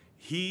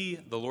 He,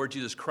 the Lord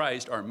Jesus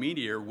Christ, our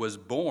mediator, was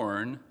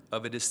born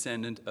of a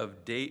descendant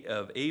of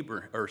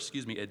David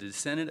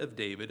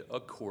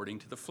according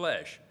to the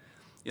flesh.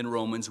 In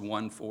Romans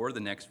 1:4, the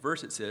next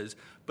verse it says,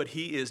 but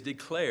he is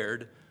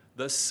declared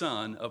the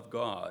Son of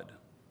God.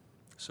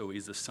 So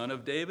he's the son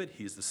of David,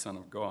 he's the Son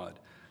of God.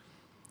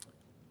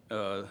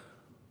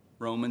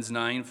 Romans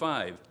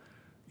 9:5,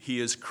 he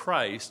is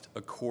Christ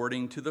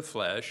according to the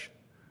flesh,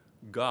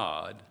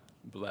 God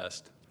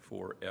blessed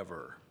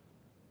forever.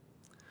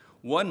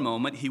 One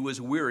moment he was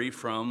weary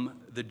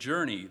from the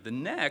journey. The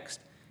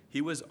next,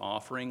 he was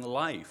offering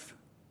life.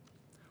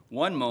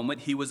 One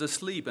moment he was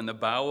asleep in the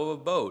bow of a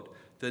boat.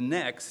 The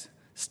next,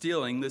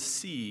 stilling the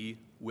sea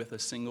with a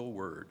single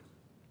word.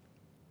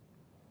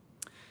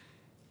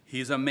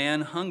 He's a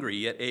man hungry,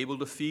 yet able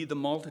to feed the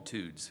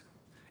multitudes.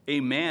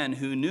 A man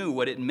who knew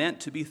what it meant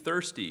to be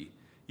thirsty,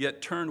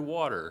 yet turned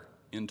water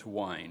into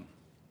wine.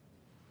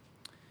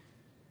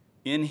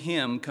 In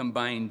him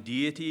combined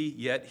deity,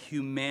 yet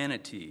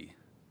humanity.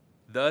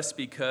 Thus,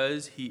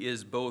 because he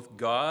is both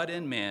God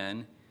and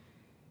man,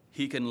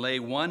 he can lay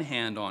one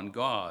hand on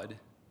God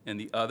and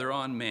the other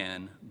on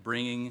man,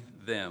 bringing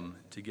them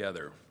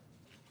together.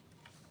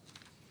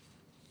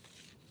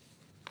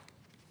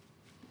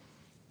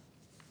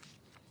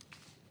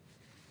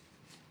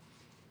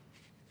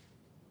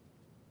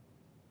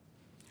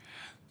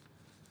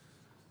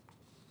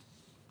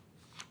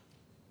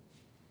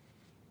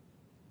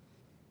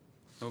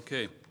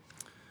 Okay.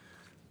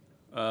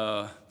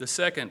 The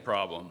second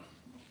problem,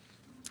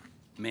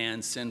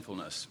 man's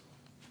sinfulness.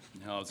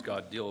 And how does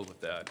God deal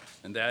with that?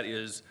 And that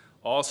is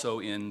also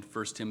in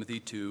 1 Timothy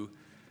 2,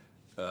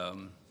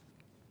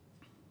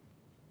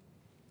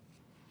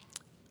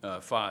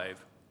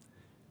 5.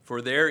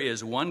 For there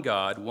is one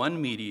God,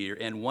 one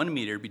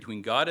mediator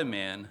between God and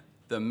man,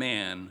 the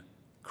man,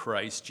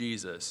 Christ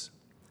Jesus,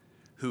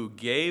 who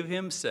gave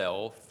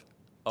himself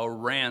a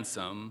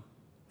ransom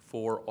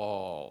for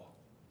all,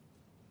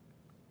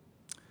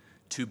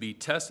 to be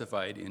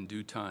testified in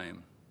due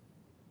time.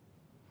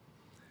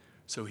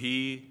 So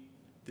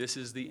this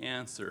is the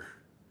answer.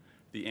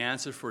 The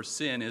answer for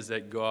sin is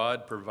that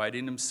God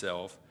provided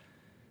himself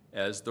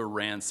as the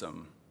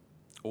ransom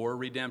or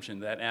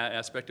redemption. That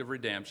aspect of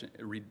redemption,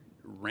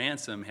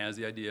 ransom has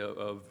the idea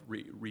of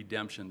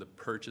redemption, the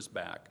purchase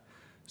back.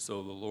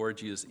 So the Lord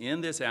Jesus, in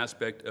this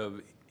aspect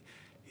of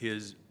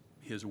his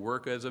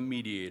work as a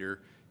mediator,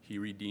 he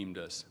redeemed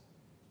us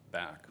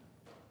back.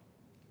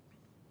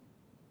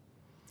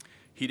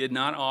 He did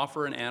not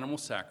offer an animal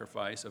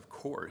sacrifice, of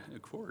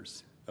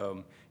course.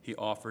 He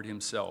offered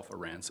himself a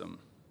ransom.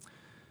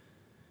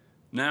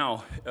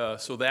 Now,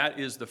 so that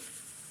is the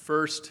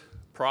first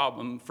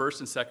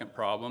and second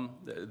problem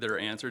that are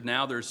answered.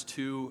 Now there's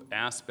two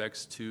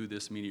aspects to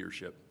this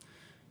mediatorship.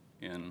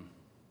 And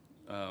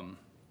the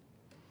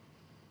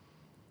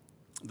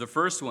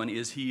first one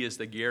is he is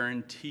the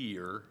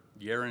guarantor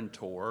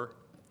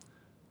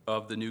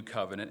of the new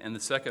covenant. And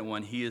the second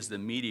one, he is the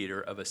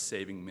mediator of a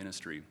saving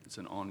ministry. It's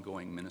an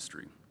ongoing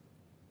ministry.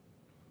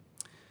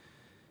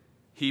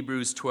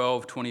 Hebrews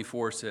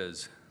 12:24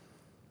 says,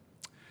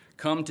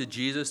 come to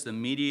Jesus, the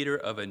mediator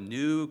of a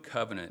new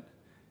covenant,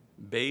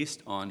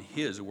 based on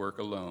his work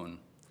alone.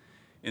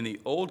 In the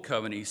old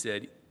covenant, he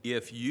said,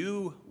 if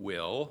you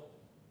will.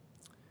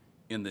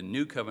 In the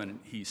new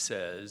covenant, he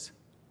says,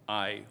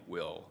 I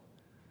will.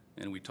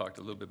 And we talked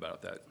a little bit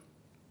about that.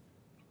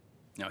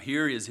 Now,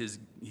 here is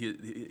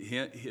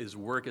his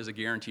work as a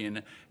guarantee.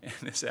 And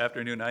this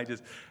afternoon, I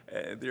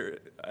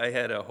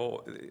had a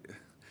whole,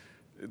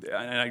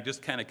 and I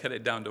just kind of cut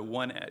it down to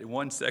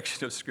one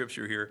section of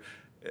Scripture here,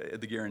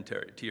 the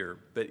guarantor.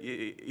 But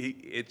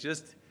he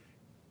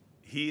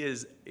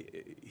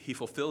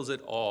fulfills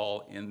it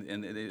all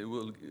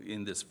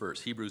in this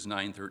verse, Hebrews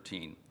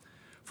 9:13.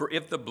 For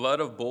if the blood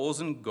of bulls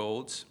and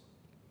goats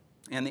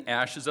and the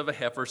ashes of a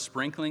heifer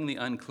sprinkling the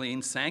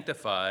unclean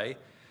sanctify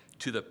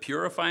to the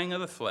purifying of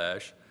the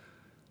flesh,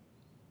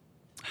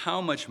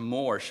 how much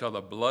more shall the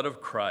blood of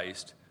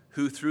Christ,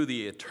 who through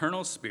the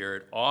eternal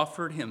Spirit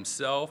offered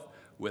himself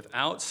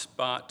without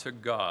spot to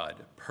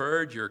God,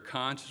 purge your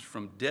conscience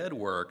from dead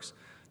works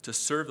to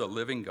serve the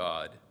living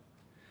God?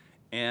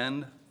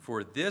 And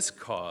for this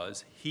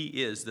cause he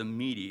is the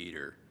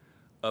mediator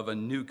of a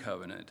new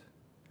covenant,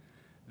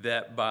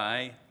 that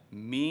by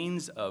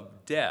means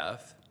of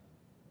death,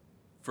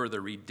 for the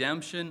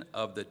redemption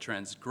of the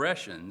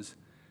transgressions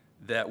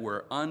that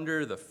were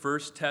under the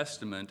first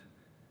testament,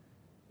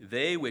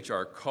 they which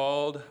are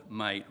called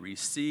might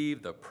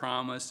receive the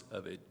promise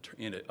of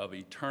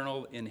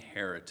eternal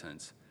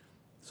inheritance.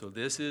 So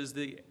this is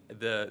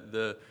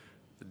the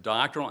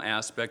doctrinal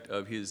aspect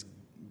of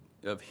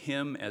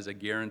him as a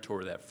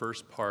guarantor, that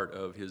first part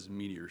of his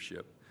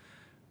mediatorship.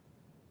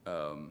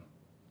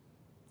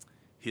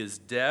 His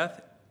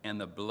death and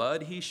the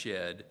blood he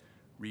shed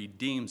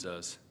redeems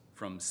us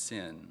from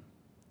sin.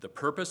 The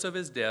purpose of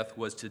his death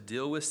was to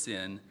deal with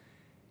sin.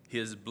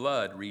 His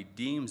blood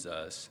redeems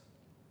us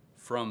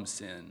from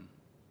sin.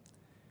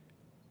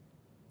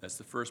 That's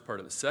the first part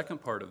of it. The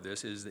second part of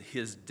this is that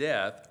his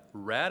death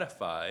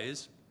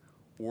ratifies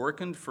or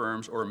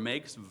confirms or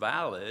makes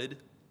valid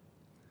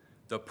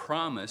the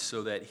promise,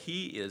 so that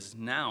he is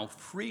now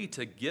free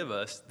to give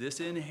us this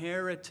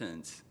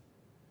inheritance.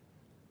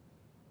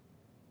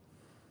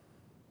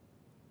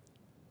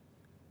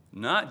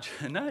 Not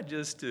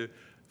just to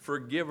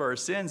forgive our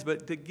sins,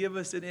 but to give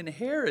us an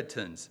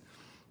inheritance.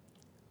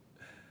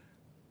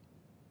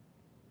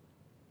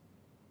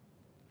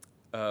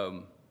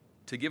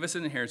 To give us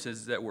an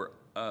inheritance that we're...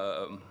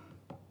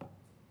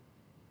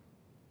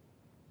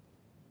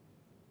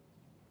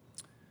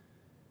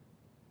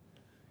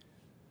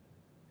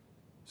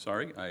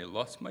 Sorry, I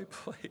lost my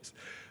place.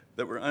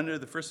 That we're under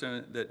the first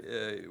covenant,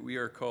 that we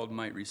are called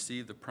might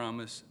receive the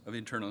promise of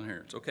eternal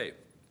inheritance. Okay,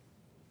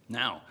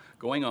 now,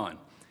 going on.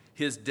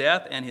 His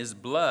death and his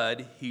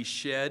blood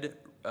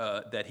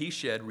that he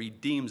shed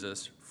redeems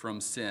us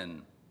from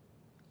sin.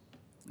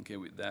 Okay,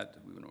 we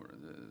went over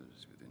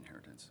the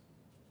inheritance.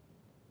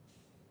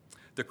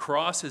 The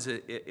cross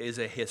is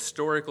a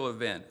historical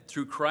event.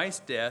 Through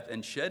Christ's death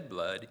and shed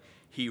blood,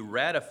 he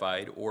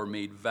ratified or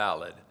made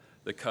valid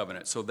the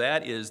covenant. So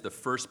that is the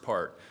first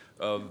part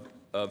of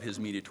his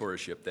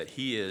mediatorship, that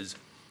he is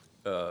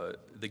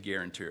the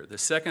guarantor. The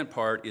second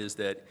part is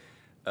that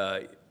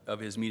of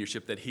his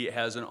mediatorship, that he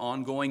has an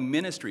ongoing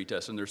ministry to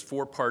us, and there's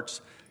 4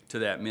 parts to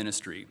that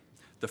ministry.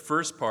 The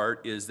first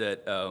part is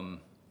that,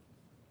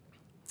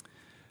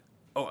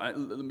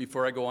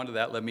 before I go on to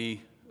that, let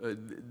me,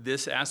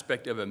 this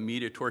aspect of a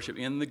mediatorship,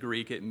 in the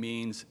Greek, it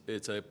means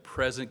it's a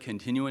present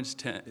continuous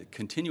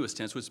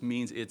tense, which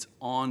means it's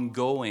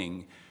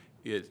ongoing.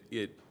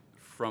 It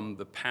from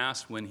the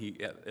past when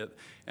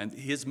and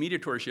his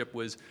mediatorship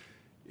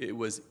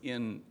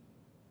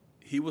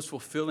he was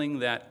fulfilling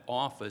that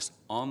office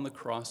on the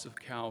cross of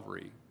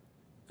Calvary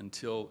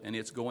and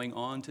it's going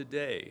on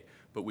today.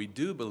 But we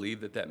do believe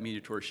that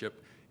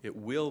mediatorship, it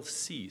will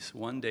cease.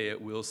 One day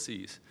it will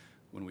cease.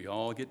 When we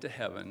all get to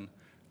heaven,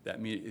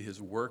 his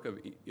work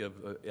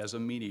as a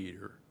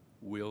mediator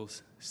will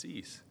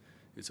cease.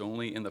 It's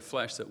only in the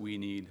flesh that we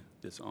need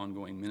this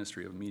ongoing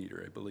ministry of a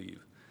mediator, I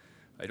believe.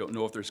 I don't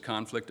know if there's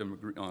conflict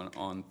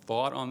on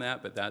thought on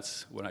that, but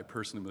that's what I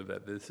personally believe,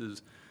 that this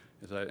is,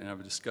 and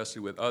I've discussed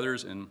it with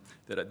others, and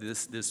that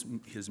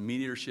his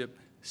mediatorship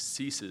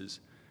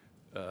ceases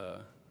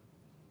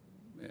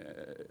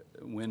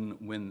when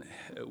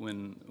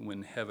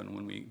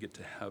we get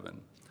to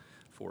heaven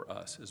for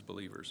us as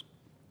believers.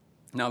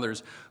 Now,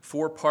 there's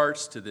 4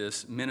 parts to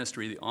this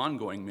ministry, the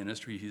ongoing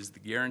ministry. He's the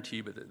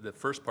guarantee, but the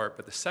first part.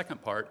 But the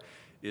second part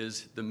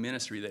is the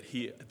ministry that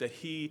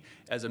he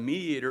as a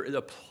mediator, it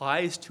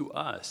applies to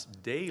us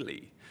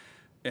daily.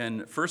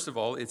 And first of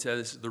all, it's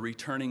as the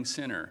returning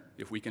sinner.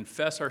 If we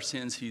confess our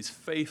sins, he's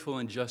faithful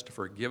and just to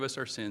forgive us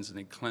our sins and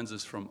he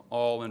cleanses us from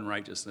all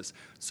unrighteousness.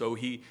 So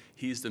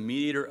he's the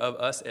mediator of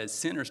us as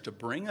sinners to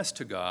bring us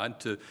to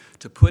God, to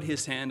put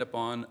his hand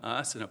upon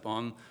us and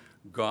upon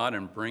God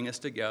and bring us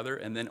together.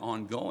 And then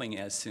ongoing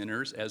as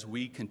sinners, as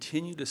we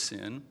continue to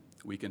sin,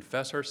 we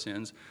confess our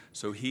sins.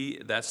 So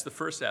that's the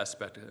first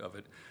aspect of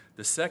it.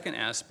 The second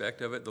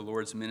aspect of it, the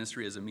Lord's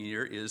ministry as a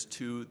mediator, is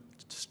to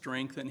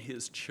strengthen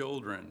his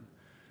children.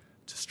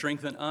 to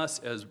strengthen us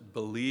as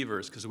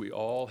believers, because we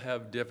all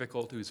have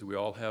difficulties, we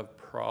all have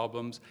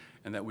problems,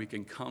 and that we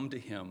can come to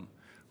him.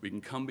 We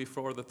can come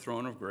before the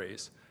throne of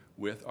grace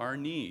with our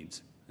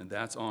needs, and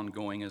that's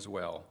ongoing as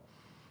well.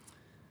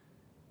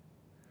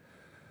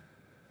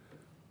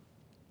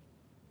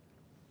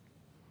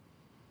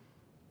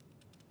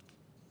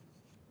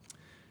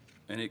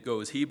 And it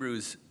goes,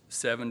 Hebrews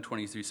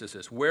 7:23 says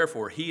this,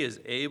 wherefore he is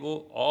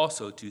able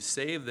also to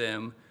save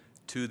them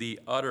to the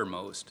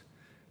uttermost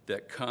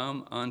that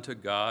come unto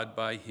God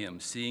by him,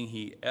 seeing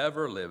he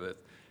ever liveth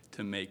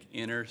to make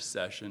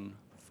intercession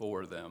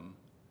for them.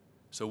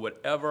 So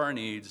whatever our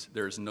needs,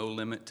 there's no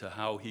limit to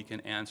how he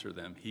can answer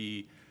them.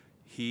 He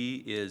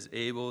is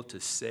able to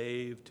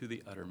save to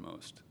the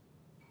uttermost.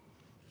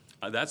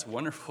 That's a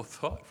wonderful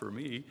thought for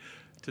me,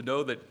 to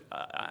know that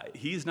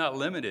he's not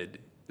limited,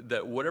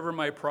 that whatever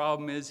my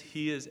problem is,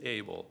 he is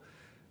able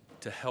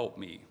to help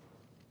me.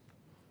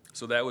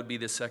 So that would be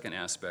the second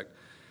aspect.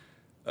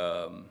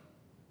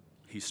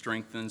 He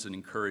strengthens and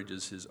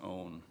encourages his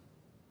own.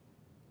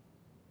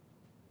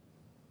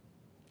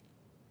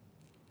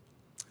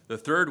 The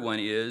third one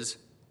is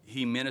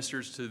he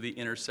ministers to the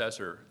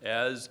intercessor.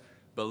 As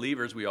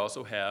believers, we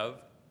also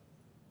have,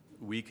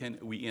 we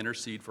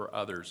intercede for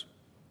others.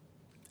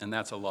 And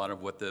that's a lot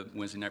of what the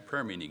Wednesday night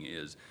prayer meeting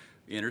is,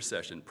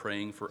 intercession,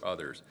 praying for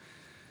others.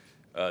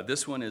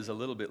 This one is a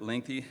little bit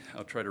lengthy.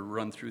 I'll try to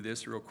run through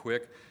this real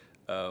quick.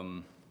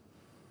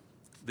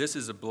 This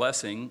is a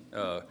blessing,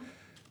 and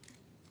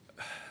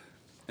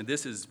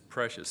this is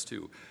precious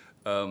too.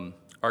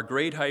 Our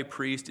great high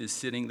priest is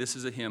sitting, this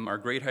is a hymn, our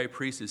great high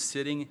priest is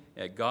sitting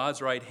at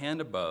God's right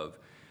hand above,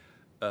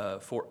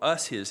 for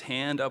us his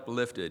hand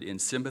uplifted in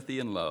sympathy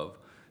and love.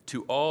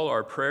 To all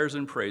our prayers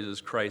and praises,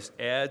 Christ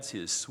adds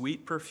his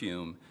sweet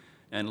perfume,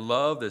 and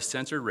love the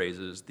censer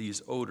raises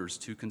these odors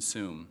to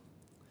consume.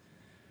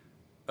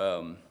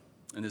 And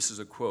this is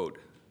a quote,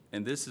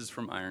 and this is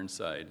from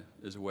Ironside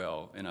as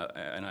well, and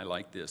I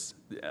like this.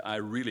 I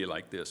really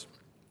like this.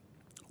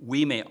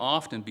 We may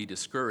often be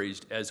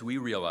discouraged as we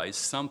realize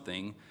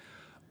something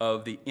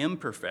of the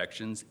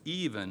imperfections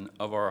even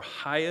of our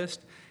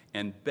highest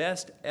and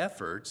best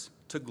efforts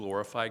to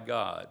glorify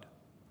God.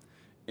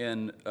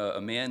 And a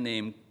man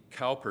named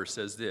Cowper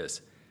says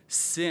this,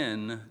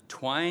 sin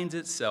twines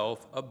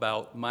itself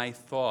about my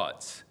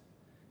thoughts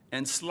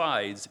and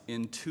slides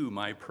into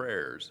my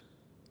prayers.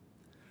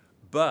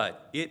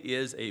 But it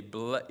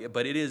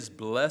is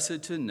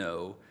blessed to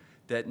know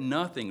that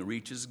nothing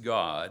reaches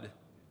God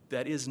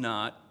that is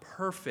not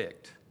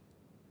perfect.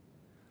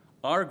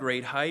 Our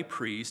great high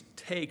priest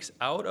takes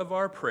out of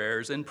our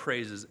prayers and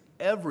praises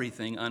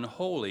everything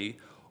unholy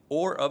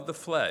or of the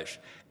flesh,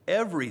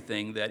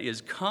 everything that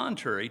is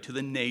contrary to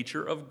the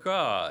nature of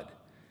God,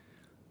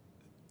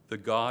 the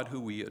God who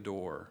we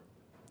adore.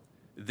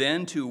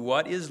 Then to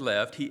what is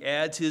left, he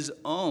adds his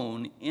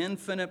own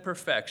infinite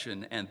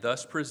perfection and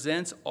thus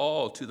presents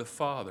all to the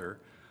Father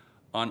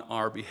on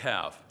our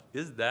behalf.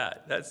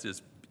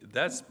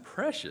 That's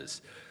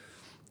precious.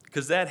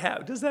 Because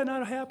does that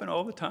not happen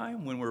all the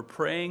time? When we're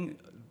praying,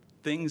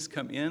 things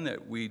come in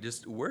that we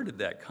just, where did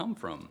that come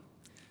from?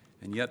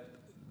 And yet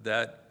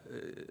that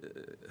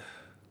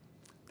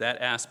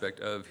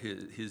aspect of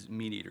his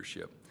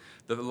mediatorship.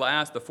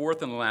 The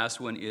fourth and the last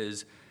one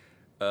is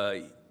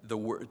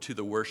to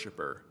the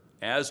worshiper.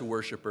 As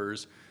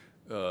worshipers,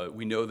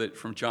 we know that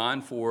from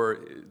John 4,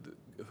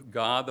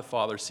 God the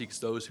Father seeks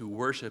those who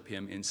worship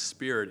him in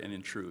spirit and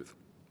in truth.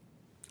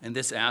 And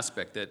this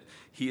aspect that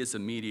he is a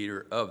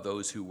mediator of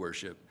those who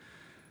worship.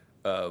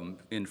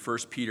 In 1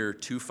 Peter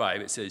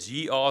 2:5, it says,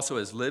 ye also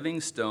as living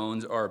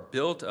stones are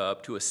built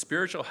up to a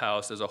spiritual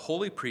house as a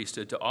holy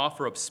priesthood to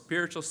offer up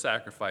spiritual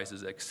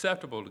sacrifices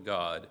acceptable to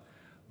God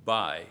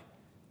by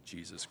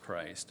Jesus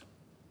Christ.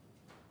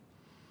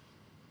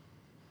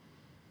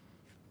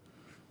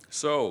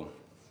 So,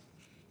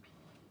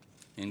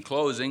 in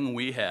closing,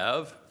 we're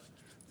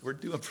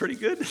doing pretty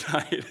good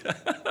tonight.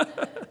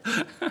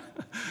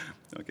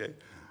 Okay.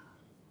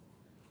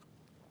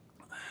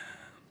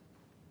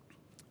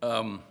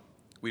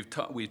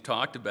 We've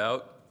talked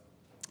about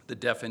the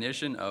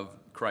definition of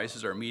Christ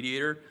as our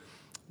mediator,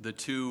 the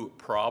two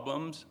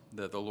problems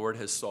that the Lord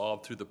has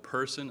solved through the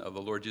person of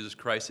the Lord Jesus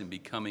Christ in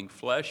becoming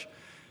flesh,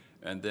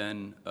 and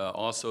then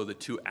also the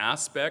two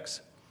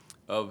aspects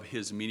of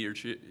his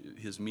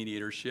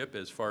mediatorship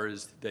as far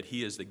as that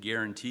he is the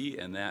guarantee,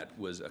 and that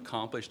was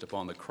accomplished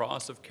upon the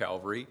cross of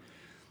Calvary.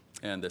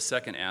 And the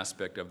second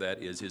aspect of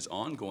that is his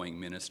ongoing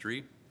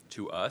ministry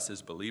to us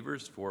as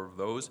believers for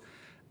those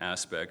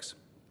aspects.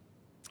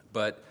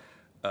 But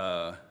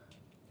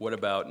what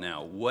about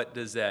now? What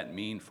does that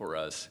mean for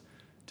us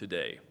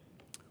today?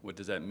 What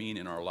does that mean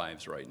in our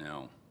lives right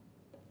now?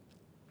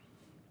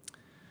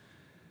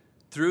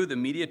 Through the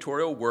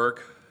mediatorial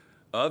work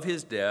of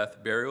his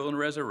death, burial, and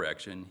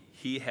resurrection,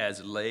 he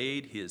has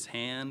laid his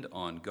hand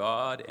on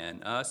God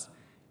and us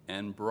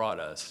and brought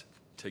us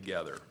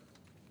together.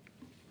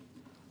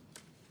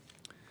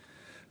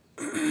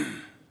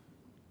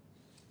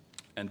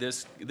 And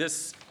this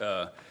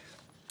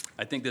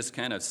I think this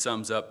kind of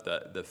sums up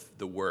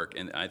the work,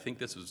 and I think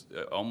this was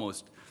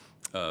almost,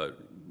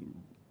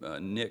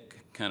 Nick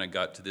kind of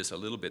got to this a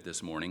little bit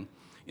this morning.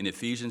 In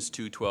Ephesians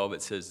 2:12,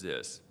 it says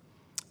this,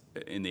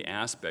 in the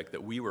aspect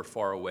that we were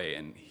far away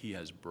and he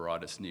has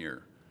brought us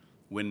near.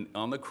 When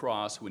on the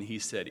cross, when he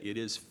said, "It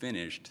is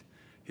finished,"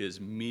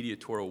 his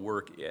mediatorial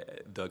work,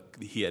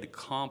 he had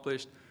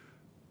accomplished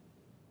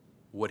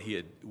what he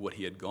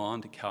had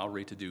gone to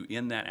Calvary to do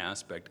in that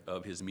aspect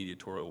of his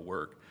mediatorial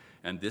work.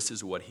 And this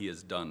is what he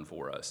has done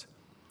for us.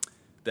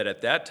 That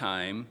at that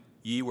time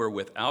ye were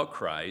without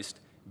Christ,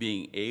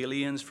 being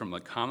aliens from the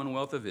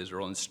commonwealth of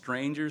Israel and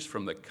strangers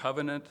from the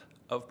covenant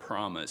of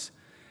promise,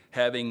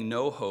 having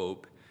no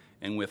hope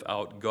and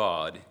without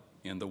God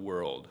in the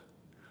world.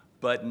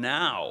 But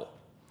now,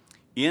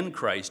 in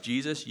Christ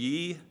Jesus,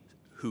 ye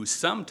who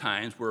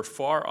sometimes were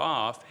far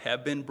off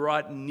have been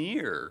brought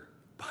near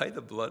by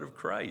the blood of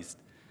Christ.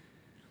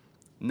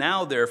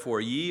 Now,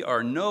 therefore, ye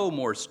are no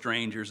more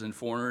strangers and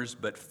foreigners,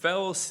 but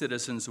fellow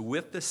citizens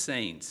with the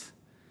saints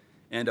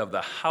and of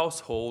the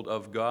household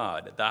of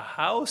God. The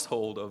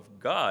household of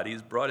God.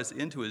 He's brought us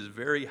into his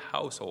very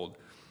household.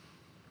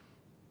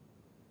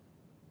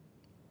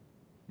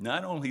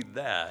 Not only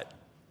that,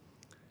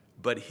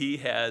 but he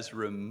has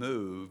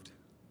removed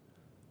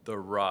the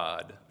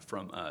rod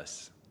from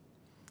us.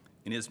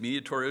 In his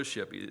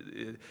mediatorship,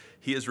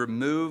 he has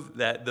removed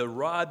the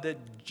rod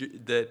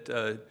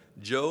that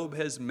Job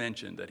has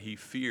mentioned that he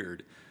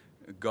feared.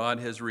 God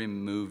has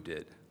removed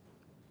it.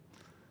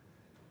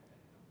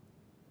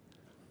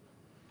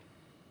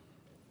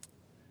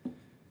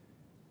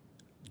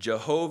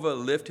 Jehovah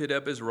lifted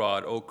up his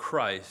rod, O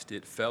Christ,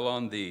 it fell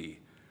on thee.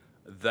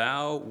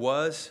 Thou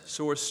wast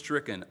sore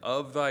stricken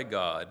of thy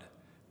God.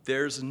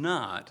 There's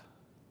not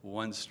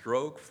one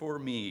stroke for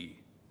me.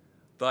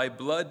 Thy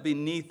blood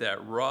beneath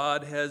that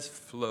rod has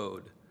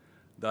flowed.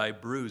 Thy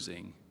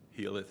bruising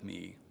healeth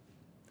me.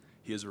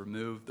 He has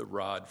removed the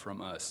rod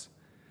from us.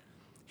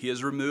 He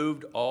has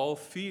removed all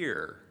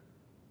fear.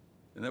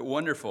 Isn't that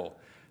wonderful?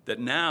 That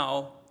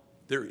now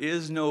there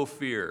is no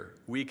fear.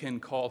 We can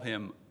call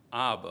him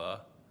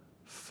Abba,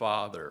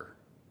 Father.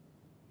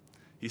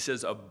 He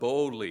says,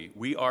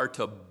 we are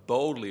to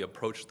boldly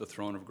approach the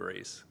throne of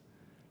grace.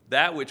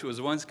 That which was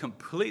once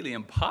completely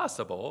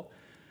impossible,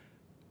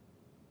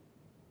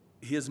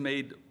 he has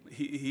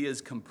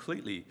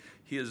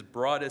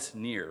brought us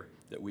near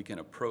that we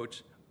can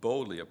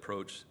boldly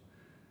approach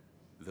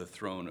the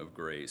throne of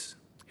grace.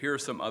 Here are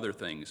some other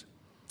things.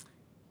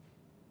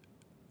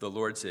 The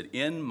Lord said,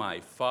 "In my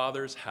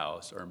Father's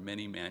house are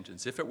many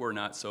mansions. If it were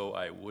not so,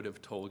 I would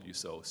have told you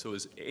so." So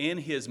in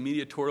his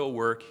mediatorial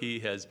work, he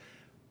has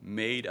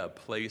made a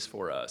place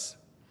for us.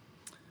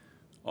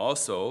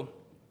 Also,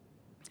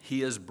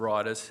 he has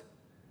brought us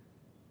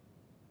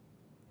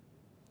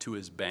to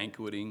his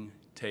banqueting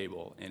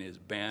table, and his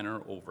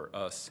banner over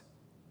us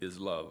is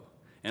love.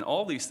 And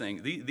all these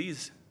things,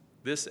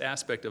 this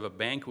aspect of a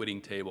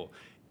banqueting table,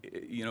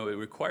 it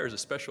requires a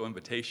special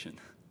invitation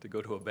to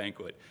go to a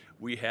banquet.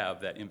 We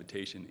have that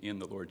invitation in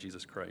the Lord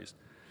Jesus Christ.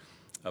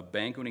 A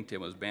banqueting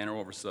table, his banner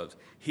over us.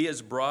 He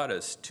has brought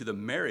us to the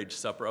marriage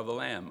supper of the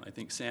Lamb. I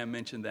think Sam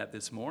mentioned that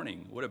this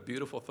morning. What a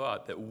beautiful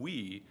thought that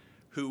we,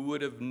 who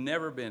would have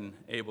never been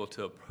able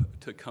to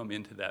come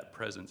into that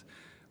presence,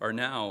 are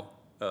now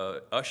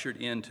ushered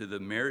into the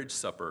marriage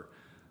supper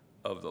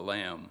of the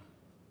Lamb.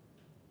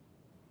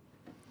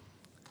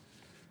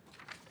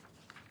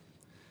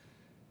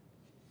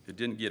 It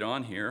didn't get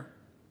on here,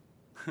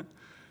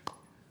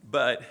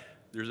 but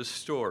there's a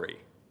story,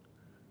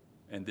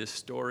 and this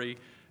story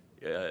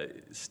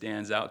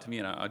stands out to me,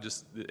 and I'll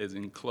just, as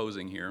in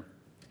closing here,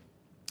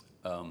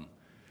 the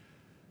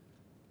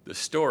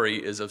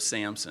story is of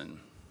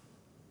Samson,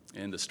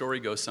 and the story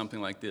goes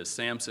something like this.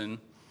 Samson,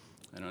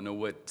 I don't know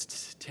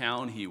what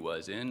town he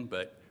was in,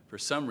 but for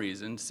some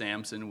reason,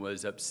 Samson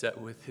was upset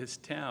with his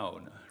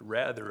town,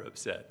 rather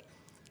upset.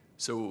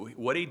 So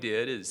what he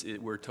did is,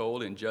 we're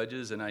told in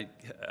Judges, and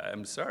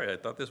I'm sorry, I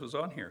thought this was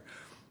on here.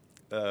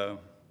 But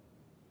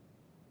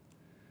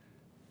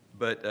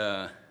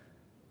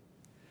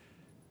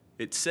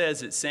it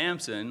says that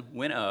Samson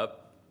went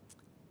up,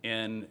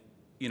 and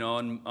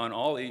on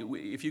all,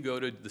 if you go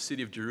to the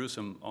city of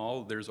Jerusalem,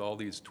 there's all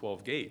these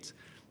 12 gates,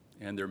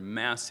 and they're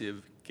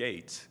massive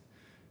gates.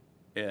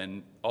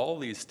 And all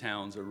these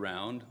towns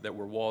around that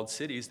were walled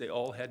cities, they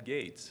all had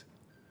gates.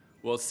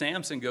 Well,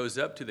 Samson goes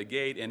up to the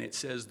gate, and it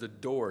says the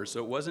door.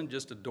 So it wasn't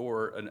just a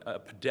door, a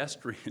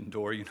pedestrian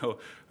door.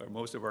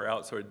 Most of our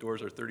outside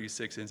doors are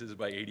 36 inches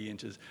by 80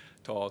 inches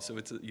tall. So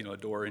it's a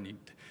door, and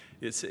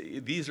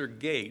these are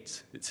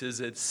gates. It says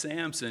that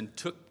Samson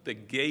took the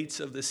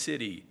gates of the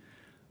city,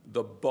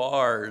 the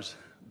bars,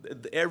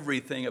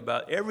 everything in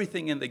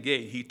the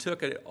gate. He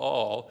took it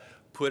all,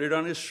 put it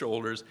on his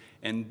shoulders,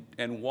 and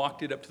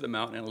walked it up to the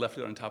mountain and left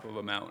it on top of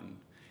a mountain.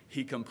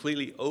 He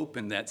completely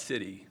opened that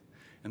city.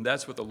 And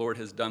that's what the Lord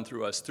has done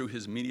through us, through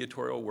his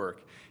mediatorial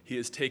work. He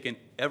has taken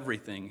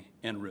everything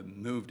and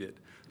removed it,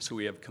 so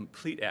we have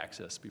complete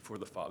access before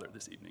the Father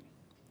this evening.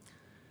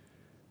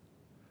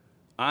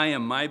 I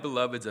am my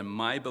beloved's, and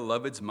my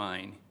beloved's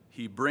mine.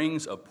 He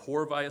brings a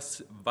poor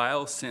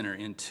vile sinner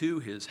into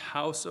his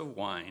house of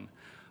wine.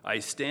 I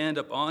stand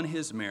upon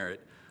his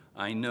merit.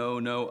 I know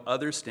no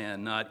other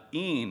stand, not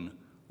e'en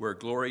where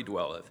glory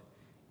dwelleth,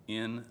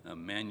 in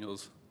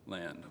Emmanuel's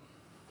land.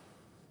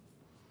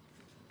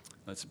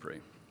 Let's pray.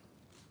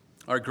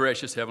 Our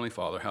gracious Heavenly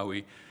Father, how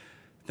we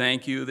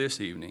thank you this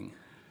evening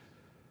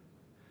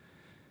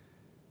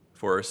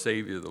for our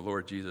Savior, the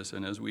Lord Jesus.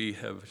 And as we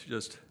have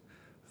just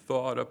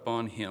thought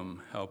upon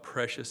him, how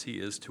precious he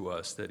is to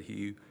us, that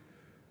he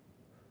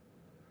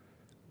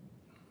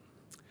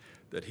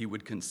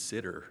would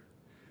consider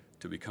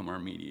to become our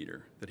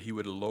mediator, that he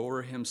would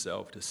lower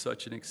himself to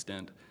such an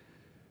extent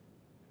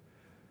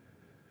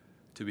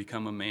to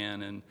become a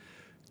man and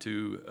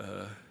to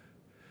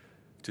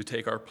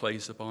take our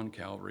place upon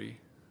Calvary,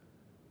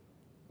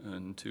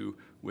 and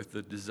with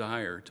the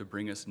desire to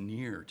bring us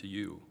near to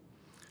you,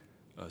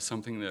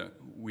 something that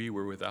we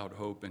were without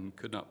hope and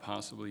could not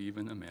possibly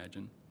even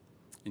imagine,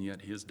 and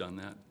yet he has done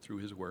that through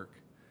his work.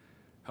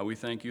 How we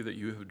thank you that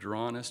you have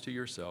drawn us to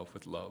yourself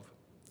with love.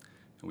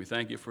 And we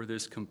thank you for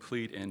this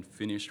complete and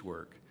finished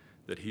work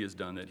that he has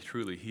done, that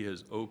truly he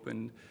has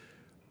opened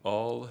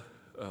all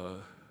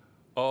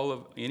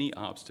of any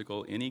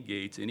obstacle, any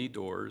gates, any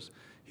doors.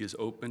 He has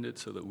opened it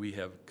so that we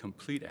have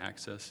complete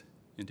access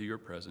into your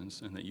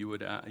presence, and that you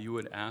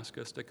would ask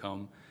us to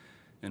come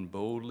and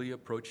boldly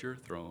approach your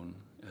throne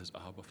as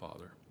Abba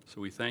Father.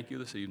 So we thank you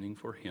this evening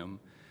for him,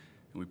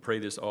 and we pray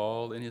this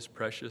all in his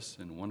precious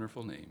and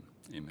wonderful name.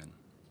 Amen.